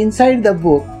that inside the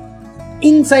book,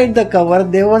 inside the cover,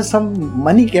 there was some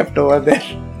money kept over there.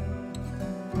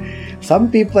 Some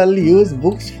people use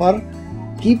books for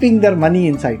keeping their money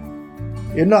inside.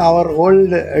 Our old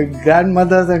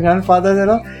grandmothers and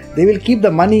grandfathers, they will keep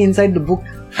the money inside the book,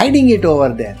 hiding it over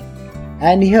there.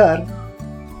 And here,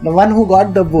 the one who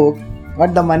got the book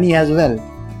got the money as well.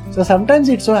 So sometimes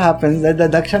it so happens that the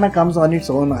Dakshana comes on its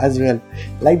own as well.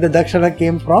 Like the Dakshana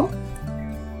came from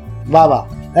Baba.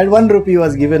 That 1 rupee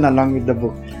was given along with the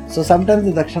book. So sometimes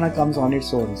the Dakshana comes on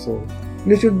its own. So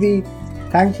you should be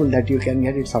thankful that you can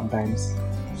get it sometimes.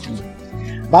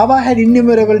 Baba had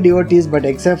innumerable devotees, but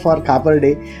except for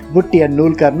Kaparde, Bhutti and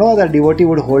Nulkar, no other devotee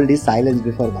would hold his silence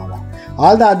before Baba.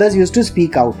 All the others used to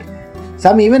speak out.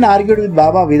 Some even argued with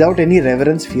Baba without any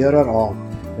reverence, fear or awe.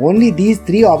 Only these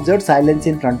 3 observed silence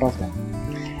in front of them.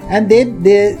 And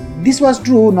this was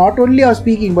true not only of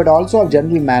speaking but also of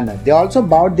general manner. They also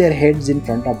bowed their heads in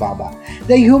front of Baba.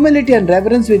 The humility and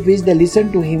reverence with which they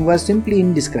listened to him was simply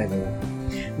indescribable.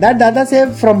 That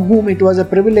Dadasaheb, from whom it was a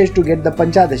privilege to get the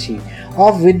Panchadashi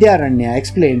of Vidyaranya,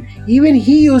 explained, even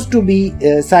he used to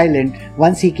be silent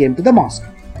once he came to the mosque.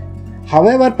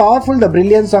 However powerful the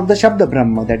brilliance of the Shabda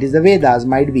Brahma, that is the Vedas,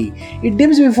 might be, it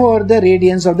dims before the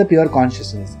radiance of the pure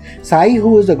consciousness. Sai,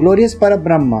 who is the glorious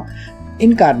Parabrahma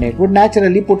incarnate, would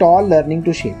naturally put all learning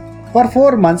to shame. For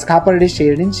 4 months, Kaparde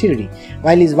stayed in Shirdi,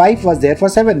 while his wife was there for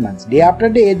 7 months. Day after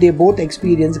day, they both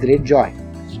experienced great joy.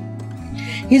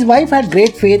 His wife had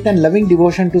great faith and loving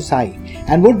devotion to Sai,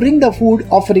 and would bring the food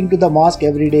offering to the mosque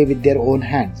every day with their own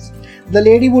hands. The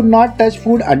lady would not touch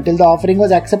food until the offering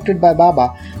was accepted by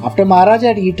Baba. After Maharaj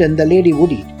had eaten, the lady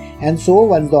would eat. And so,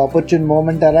 once the opportune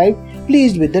moment arrived,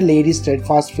 pleased with the lady's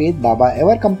steadfast faith, Baba,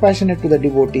 ever compassionate to the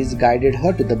devotees, guided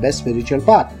her to the best spiritual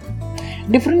path.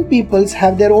 Different peoples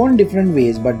have their own different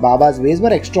ways, but Baba's ways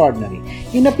were extraordinary.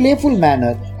 In a playful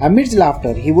manner, amidst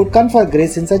laughter, he would confer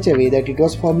grace in such a way that it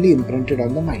was firmly imprinted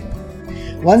on the mind.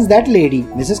 Once that lady,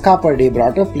 Mrs. Kaparde,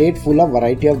 brought a plate full of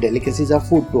variety of delicacies of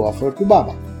food to offer to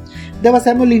Baba. There were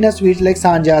semolina sweets like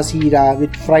sanja, sira,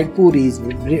 with fried puris,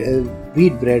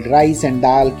 wheat bread, rice and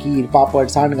dal, kheer,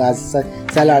 papad,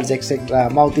 sangas, salads, etc.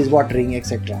 Mouth is watering,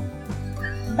 etc.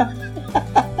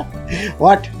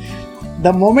 What?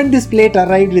 The moment this plate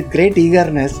arrived with great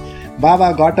eagerness,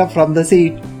 Baba got up from the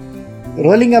seat,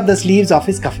 rolling up the sleeves of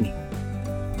his kafni.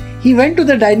 He went to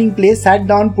the dining place, sat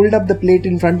down, pulled up the plate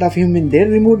in front of him, and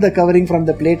then removed the covering from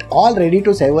the plate, all ready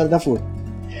to savor the food.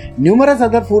 Numerous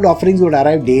other food offerings would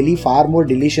arrive daily, far more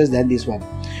delicious than this one,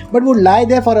 but would lie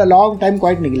there for a long time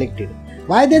quite neglected.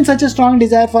 Why then such a strong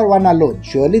desire for one alone?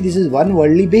 Surely this is one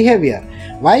worldly behavior.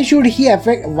 Why should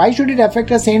it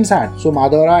affect a saint's heart? So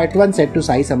Madhura at once said to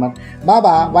Sai Samat,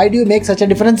 Baba, why do you make such a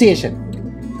differentiation?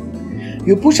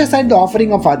 You push aside the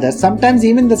offering of others, sometimes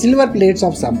even the silver plates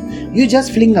of some. You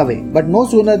just fling away. But no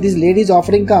sooner this lady's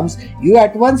offering comes, you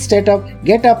at once get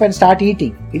up and start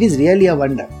eating. It is really a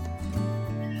wonder.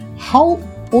 How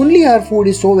only her food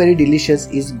is so very delicious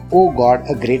is, O God,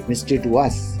 a great mystery to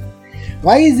us.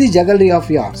 Why is this jugglery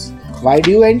of yours? Why do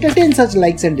you entertain such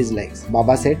likes and dislikes?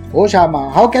 Baba said, O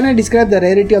Shama, how can I describe the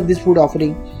rarity of this food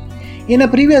offering? In a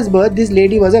previous birth, this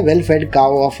lady was a well-fed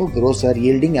cow of a grocer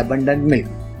yielding abundant milk.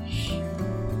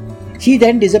 She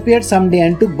then disappeared someday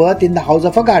and took birth in the house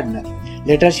of a gardener.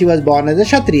 Later she was born as a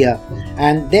Kshatriya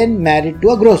and then married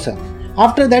to a grocer.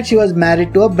 After that she was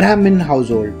married to a Brahmin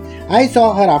household. I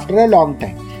saw her after a long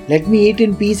time. Let me eat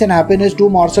in peace and happiness 2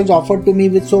 morsels offered to me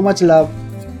with so much love.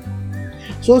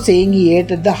 So saying, he ate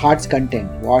at the heart's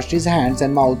content, washed his hands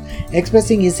and mouth,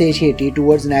 expressing his satiety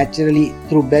towards naturally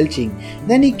through belching.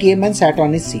 Then he came and sat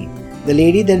on his seat. The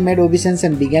lady then made obeisance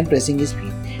and began pressing his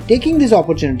feet. Taking this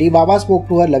opportunity, Baba spoke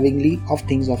to her lovingly of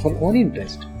things of her own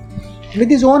interest. With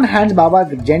his own hands,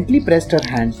 Baba gently pressed her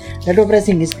hands that were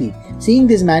pressing his feet. Seeing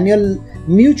this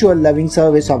mutual loving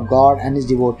service of God and his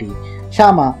devotee,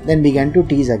 Shama then began to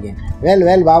tease again.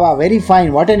 Well, Baba, very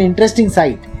fine. What an interesting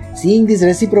sight. Seeing this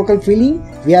reciprocal feeling,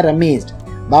 we are amazed.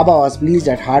 Baba was pleased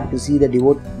at heart to see the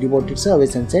devoted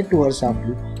service and said to her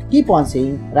softly, keep on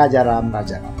saying Raja Ram,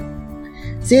 Raja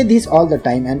Ram. Say this all the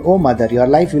time and O mother, your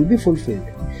life will be fulfilled.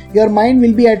 Your mind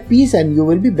will be at peace and you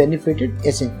will be benefited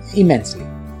immensely.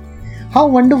 How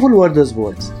wonderful were those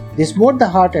words. They smote the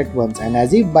heart at once, and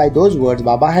as if by those words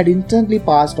Baba had instantly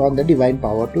passed on the divine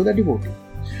power to the devotee.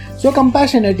 So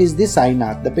compassionate is this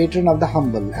Sainath, the patron of the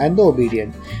humble and the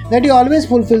obedient, that he always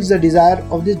fulfills the desire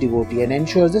of this devotee and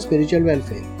ensures the spiritual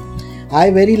welfare. I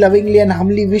very lovingly and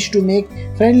humbly wish to make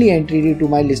friendly entreaty to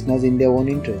my listeners in their own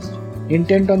interest.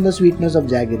 Intent on the sweetness of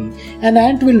jaggery, an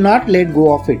ant will not let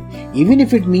go of it, even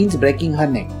if it means breaking her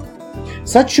neck.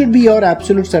 Such should be your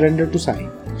absolute surrender to Sai.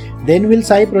 Then will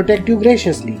Sai protect you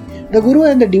graciously. The Guru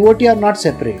and the devotee are not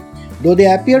separate. Though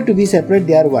they appear to be separate,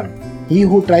 they are one. He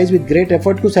who tries with great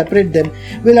effort to separate them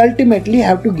will ultimately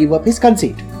have to give up his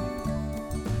conceit.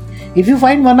 If you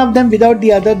find one of them without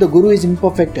the other, the Guru is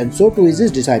imperfect and so too is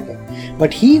his disciple.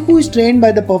 But he who is trained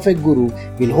by the perfect Guru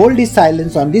will hold his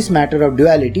silence on this matter of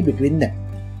duality between them.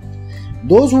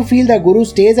 Those who feel that Guru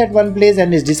stays at one place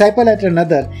and his disciple at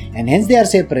another, and hence they are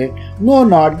separate, know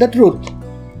not the truth.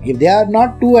 If they are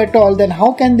not two at all, then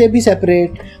how can they be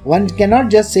separate? One cannot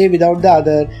just say without the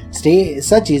other,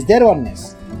 such is their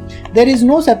oneness. There is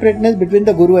no separateness between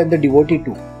the Guru and the devotee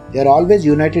too. They are always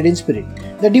united in spirit.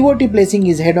 The devotee placing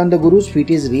his head on the Guru's feet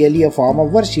is really a form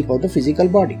of worship of the physical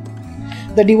body.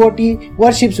 The devotee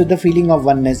worships with the feeling of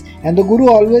oneness, and the Guru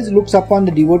always looks upon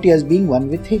the devotee as being one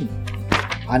with him.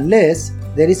 Unless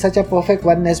there is such a perfect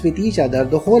oneness with each other,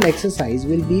 the whole exercise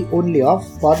will be only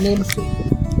for name's sake.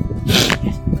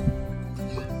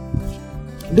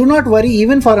 Do not worry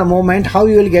even for a moment how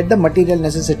you will get the material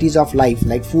necessities of life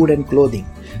like food and clothing,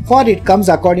 for it comes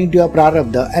according to your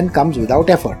prarabdha and comes without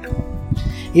effort.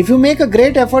 If you make a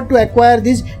great effort to acquire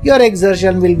this, your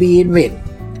exertion will be in vain.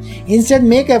 Instead,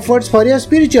 make efforts for your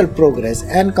spiritual progress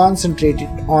and concentrate it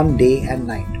on day and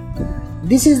night.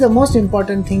 This is the most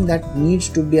important thing that needs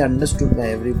to be understood by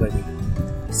everybody.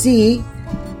 See,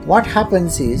 what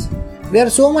happens is, we are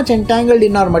so much entangled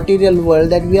in our material world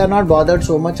that we are not bothered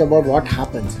so much about what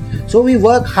happens. So we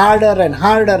work harder and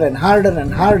harder and harder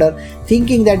and harder,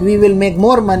 thinking that we will make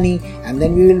more money and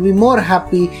then we will be more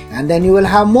happy and then you will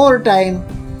have more time.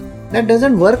 That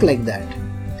doesn't work like that.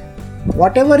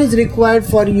 Whatever is required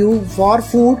for you for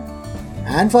food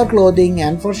and for clothing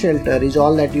and for shelter is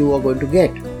all that you are going to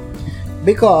get.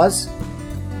 Because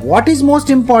what is most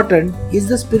important is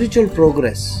the spiritual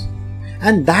progress.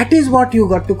 And that is what you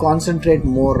got to concentrate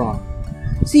more on.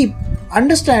 See,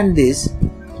 understand this,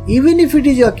 even if it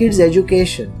is your kid's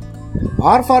education,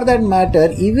 or for that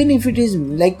matter, even if it is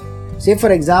like, say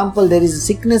for example, there is a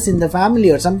sickness in the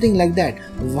family or something like that,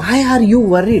 why are you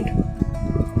worried?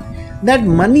 That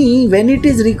money, when it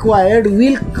is required,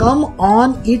 will come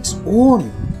on its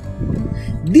own.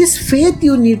 This faith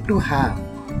you need to have.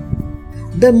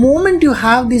 The moment you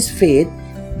have this faith,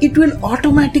 it will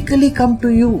automatically come to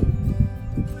you.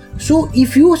 So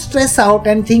if you stress out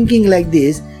and thinking like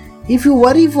this, if you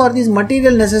worry for these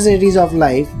material necessities of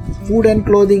life, food and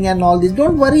clothing and all this,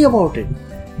 don't worry about it.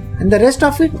 And the rest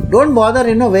of it, don't bother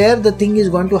where the thing is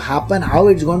going to happen, how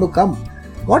it's going to come.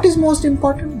 What is most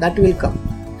important, that will come.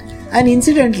 And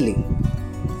incidentally,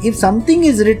 if something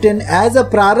is written as a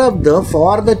prarabdha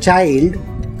for the child,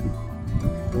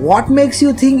 what makes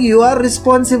you think you are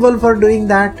responsible for doing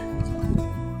that?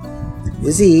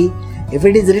 You see, if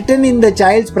it is written in the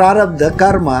child's prarabdha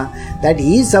karma that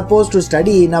he is supposed to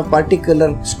study in a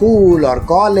particular school or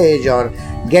college or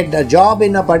get a job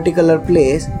in a particular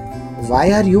place,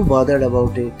 why are you bothered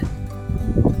about it?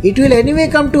 It will anyway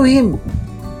come to him.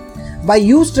 By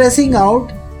you stressing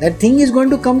out, that thing is going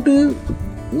to come to you?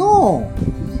 No.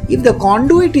 If the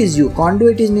conduit is you,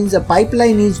 means the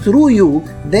pipeline is through you,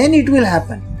 then it will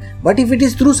happen. But if it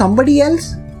is through somebody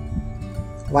else,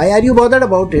 why are you bothered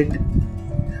about it?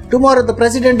 Tomorrow the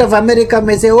President of America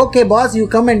may say, okay boss, you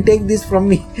come and take this from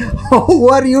me. Who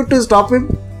are you to stop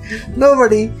him?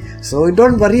 Nobody. So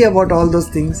don't worry about all those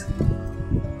things.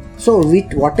 So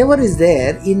with whatever is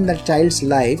there in the child's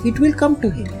life, it will come to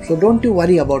him. So don't you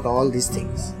worry about all these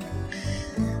things.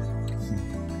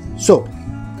 So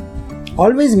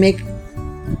always make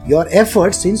your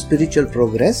efforts in spiritual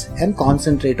progress and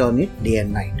concentrate on it day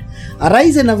and night.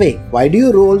 Arise and awake. Why do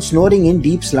you roll snoring in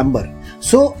deep slumber?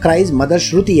 So cries Mother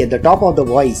Shruti at the top of the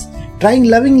voice. Try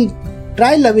lovingly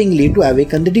to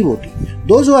awaken the devotee.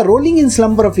 Those who are rolling in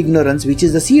slumber of ignorance, which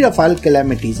is the seed of all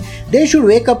calamities, they should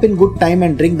wake up in good time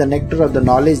and drink the nectar of the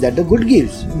knowledge that the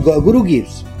Guru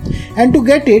gives. And to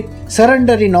get it,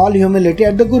 surrender in all humility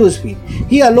at the Guru's feet.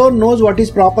 He alone knows what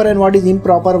is proper and what is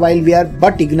improper, while we are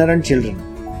but ignorant children.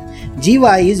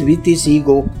 Jiva is with his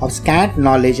ego of scant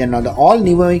knowledge, and the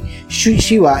all-knowing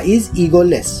Shiva is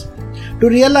egoless. To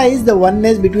realize the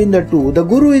oneness between the two, the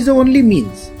Guru is the only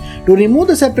means. To remove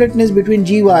the separateness between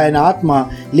Jiva and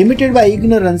Atma, limited by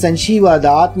ignorance, and Shiva,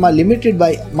 the Atma, limited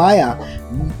by Maya,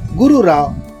 Guru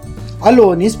Ra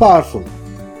alone is powerful.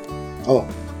 Oh,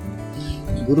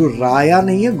 Guru Raya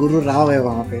nahi hai, Guru Rao hai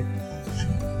wahan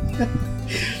pe.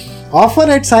 Offer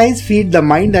at Sai's feet the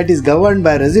mind that is governed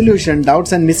by resolution,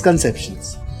 doubts and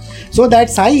misconceptions, so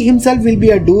that Sai himself will be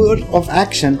a doer of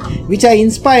action which I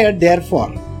inspired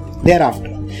thereafter.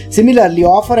 Similarly,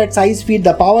 offer at Sai's feet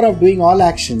the power of doing all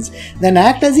actions, then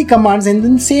act as he commands in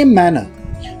the same manner.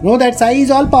 Know that Sai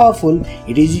is all powerful.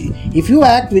 It is if you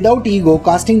act without ego,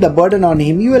 casting the burden on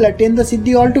him, you will attain the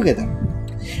siddhi altogether.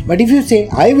 But if you say,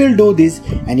 I will do this,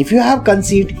 and if you have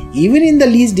conceit, even in the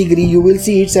least degree, you will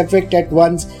see its effect at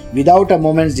once without a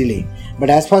moment's delay. But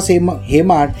as for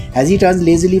Hemad, as he turns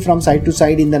lazily from side to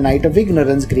side in the night of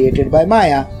ignorance created by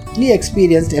Maya, he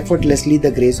experienced effortlessly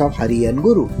the grace of Hari and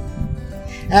Guru.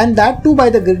 And that too by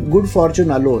the good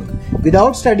fortune alone,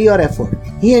 without study or effort.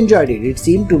 He enjoyed it. It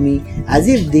seemed to me as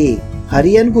if they,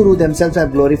 Hari and Guru themselves,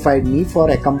 have glorified me for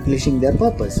accomplishing their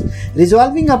purpose.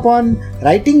 Resolving upon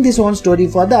writing this own story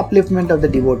for the upliftment of the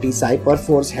devotees, I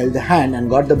perforce held the hand and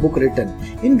got the book written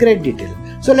in great detail.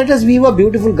 So let us weave a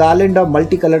beautiful garland of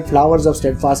multicolored flowers of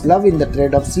steadfast love in the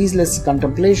thread of ceaseless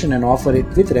contemplation and offer it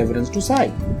with reverence to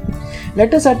Sai.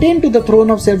 Let us attain to the throne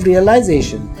of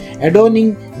self-realization,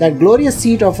 adorning that glorious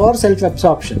seat of our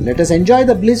self-absorption. Let us enjoy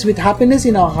the bliss with happiness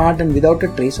in our heart and without a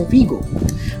trace of ego.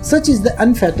 Such is the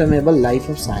unfathomable life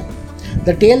of Sai.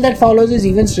 The tale that follows is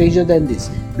even stranger than this.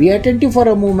 Be attentive for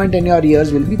a moment and your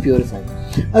ears will be purified.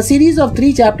 A series of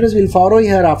 3 chapters will follow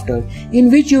hereafter, in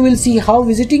which you will see how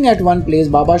visiting at one place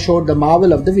Baba showed the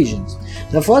marvel of the visions.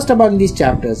 The first among these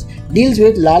chapters deals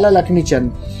with Lala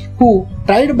Lakshmichand, who,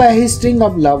 tried by his string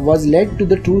of love, was led to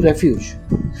the true refuge.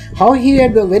 How he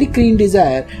had a very keen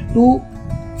desire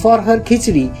for her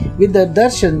khichdi with the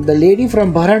darshan, the lady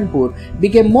from Bharanpur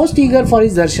became most eager for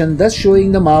his darshan, thus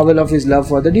showing the marvel of his love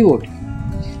for the devotee.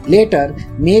 Later,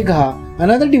 Megha,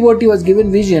 another devotee, was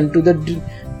given vision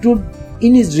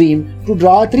in his dream to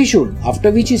draw a trishul, after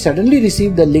which he suddenly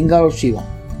received the linga of Shiva.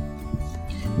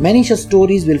 Many such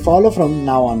stories will follow from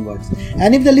now onwards,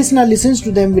 and if the listener listens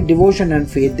to them with devotion and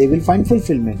faith, they will find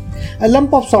fulfillment. A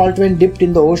lump of salt, when dipped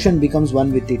in the ocean, becomes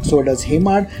one with it. So does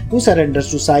Hemad, who surrenders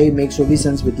to Sai, makes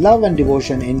obeisance with love and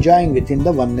devotion, enjoying within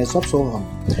the oneness of Soham.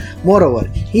 Moreover,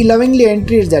 he lovingly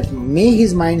entreats that may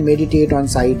his mind meditate on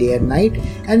Sai day and night,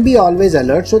 and be always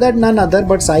alert, so that none other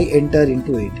but Sai enter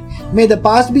into it. May the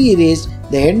past be erased,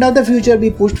 the end of the future be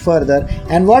pushed further,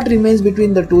 and what remains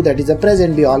between the two, that is the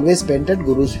present, be always spent at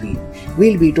Guru's feet.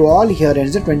 Will be to all here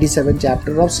ends the 27th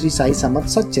chapter of Sri Sai Samat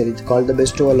Satcharit, called the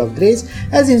Bestowal of Grace,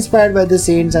 as inspired by the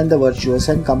saints and the virtuous,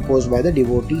 and composed by the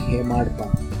devotee Hemad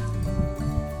Pant.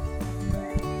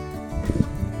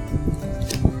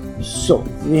 So,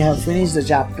 we have finished the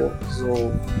chapter.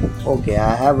 So, okay,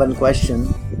 I have one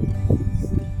question.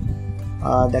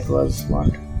 That was what?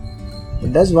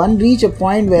 Does one reach a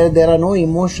point where there are no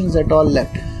emotions at all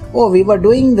left? Oh, we were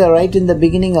doing the right in the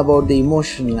beginning about the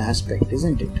emotional aspect,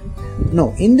 isn't it?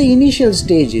 No, in the initial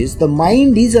stages, the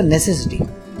mind is a necessity.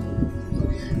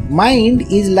 Mind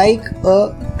is like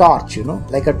a torch,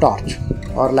 like a torch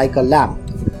or like a lamp.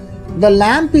 The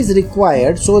lamp is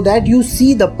required so that you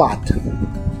see the path.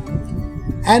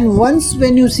 And once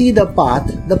when you see the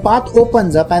path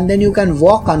opens up and then you can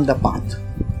walk on the path.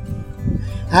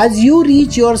 As you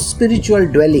reach your spiritual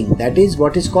dwelling, that is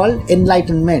what is called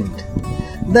enlightenment,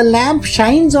 the lamp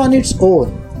shines on its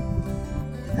own,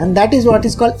 and that is what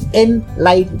is called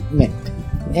enlightenment.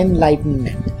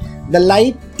 The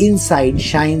light inside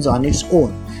shines on its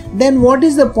own. Then what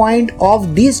is the point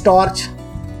of this torch?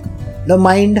 The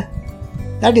mind.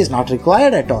 That is not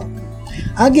required at all.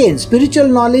 Again, spiritual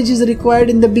knowledge is required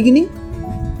in the beginning.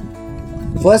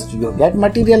 First you get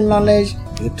material knowledge,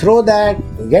 you throw that,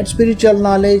 you get spiritual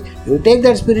knowledge, you take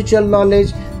that spiritual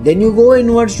knowledge, then you go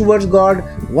inwards towards God.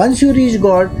 Once you reach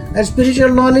God, that spiritual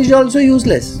knowledge is also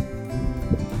useless.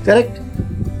 Correct?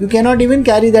 You cannot even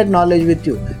carry that knowledge with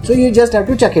you. So you just have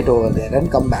to chuck it over there and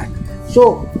come back.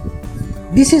 So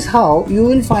this is how you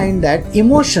will find that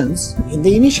emotions in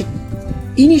the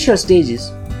initial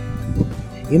stages,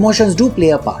 emotions do play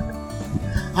a part.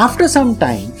 After some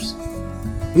times,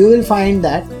 you will find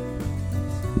that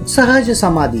Sahaj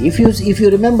Samadhi, if you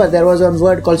remember, there was one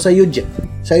word called Sayujjam,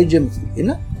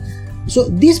 So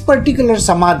this particular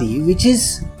Samadhi, which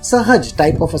is Sahaj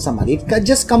type of a Samadhi, it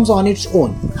just comes on its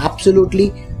own,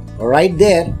 absolutely right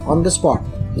there on the spot.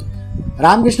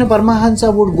 Ramakrishna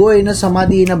Paramahansa would go in a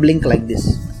Samadhi in a blink like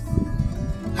this.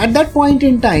 At that point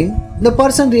in time, the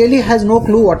person really has no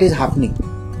clue what is happening.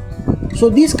 So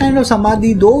this kind of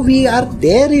Samadhi, though we are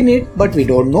there in it, but we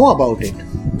don't know about it.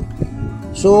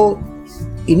 So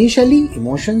initially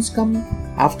emotions come,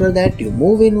 after that you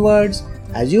move inwards.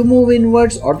 As you move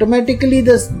inwards, automatically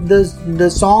the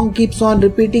song keeps on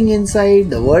repeating inside,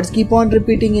 the words keep on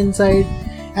repeating inside,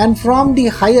 and from the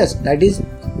highest, that is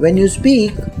when you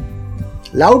speak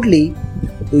loudly,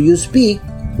 to you speak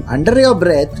under your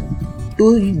breath,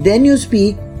 to then you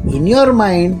speak in your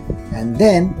mind, and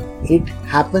then it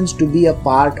happens to be a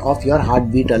part of your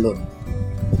heartbeat alone.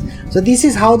 So this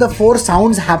is how the 4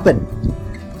 sounds happen.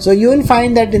 So you will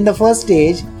find that in the first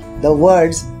stage, the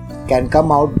words can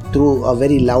come out through a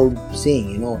very loud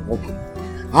saying, okay.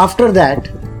 After that,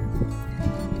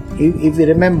 if you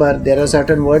remember, there are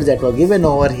certain words that were given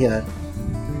over here.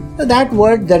 That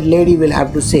word that lady will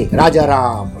have to say, Raja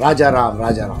Ram, Raja Ram,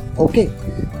 Raja Ram. Okay.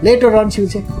 Later on she will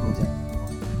say,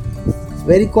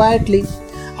 very quietly.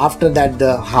 After that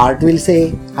the heart will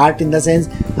say, heart in the sense,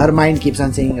 her mind keeps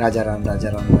on saying Raja Ram,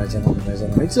 Raja Ram, Raja Ram, Raja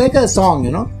Ram. It's like a song,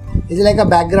 It's like a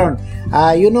background.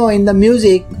 In the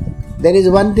music, there is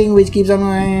one thing which keeps on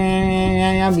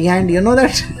behind,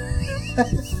 that?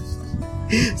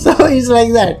 So it's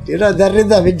like that, the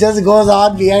rhythm, it just goes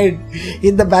on behind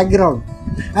in the background.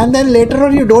 And then later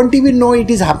on you don't even know it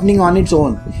is happening on its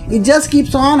own. It just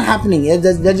keeps on happening. There's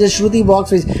a Shruti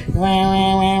box which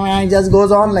it just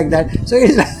goes on like that. So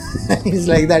it's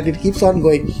like that. It keeps on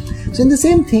going. So the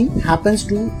same thing happens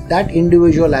to that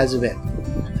individual as well.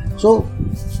 So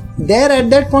there at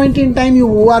that point in time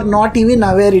you are not even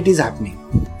aware it is happening.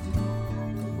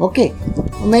 Okay.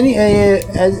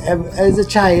 As a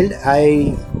child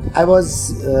I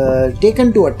was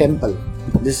taken to a temple.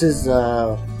 This is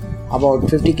about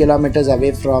 50 kilometers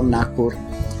away from Nagpur,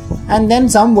 and then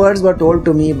some words were told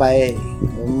to me by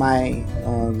my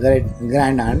great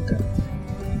grand aunt.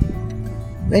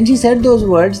 When she said those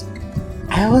words,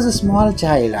 I was a small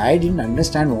child. I didn't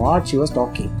understand what she was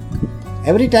talking.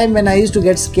 Every time when I used to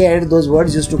get scared, those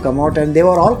words used to come out, and they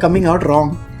were all coming out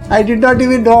wrong. I did not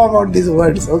even know about these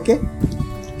words. Okay.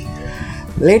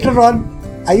 Later on,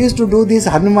 I used to do this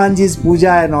Hanumanji's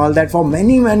puja and all that. For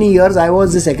many years I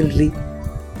was the secretary.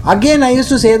 Again I used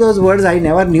to say those words. I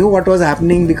never knew what was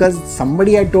happening because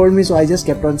somebody had told me, so I just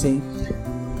kept on saying.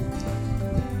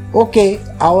 Okay,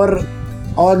 our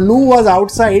loo was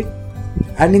outside,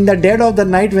 and in the dead of the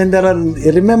night when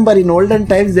remember in olden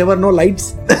times there were no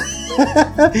lights,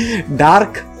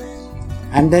 dark,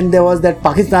 and then there was that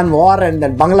Pakistan war and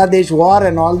that Bangladesh war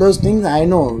and all those things. I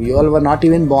know you all were not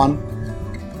even born,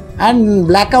 and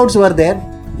blackouts were there.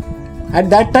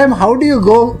 At that time, how do you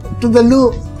go to the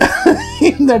loo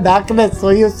in the darkness? So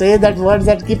you say that words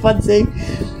that keep on saying.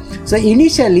 So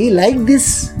initially, like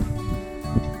this,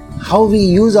 how we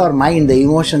use our mind, the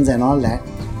emotions and all that,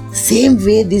 same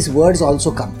way these words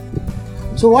also come.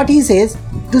 So what he says,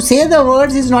 to say the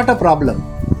words is not a problem.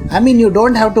 I mean, you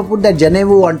don't have to put the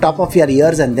Janevu on top of your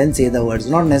ears and then say the words.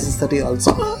 Not necessary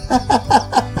also.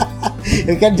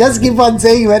 You can just keep on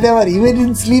saying whenever, even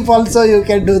in sleep also you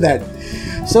can do that.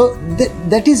 So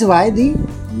that is why the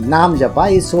Nam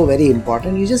Japa is so very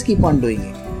important. You just keep on doing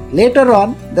it. Later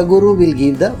on, the Guru will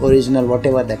give the original,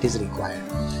 whatever that is required.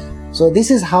 So this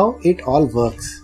is how it all works.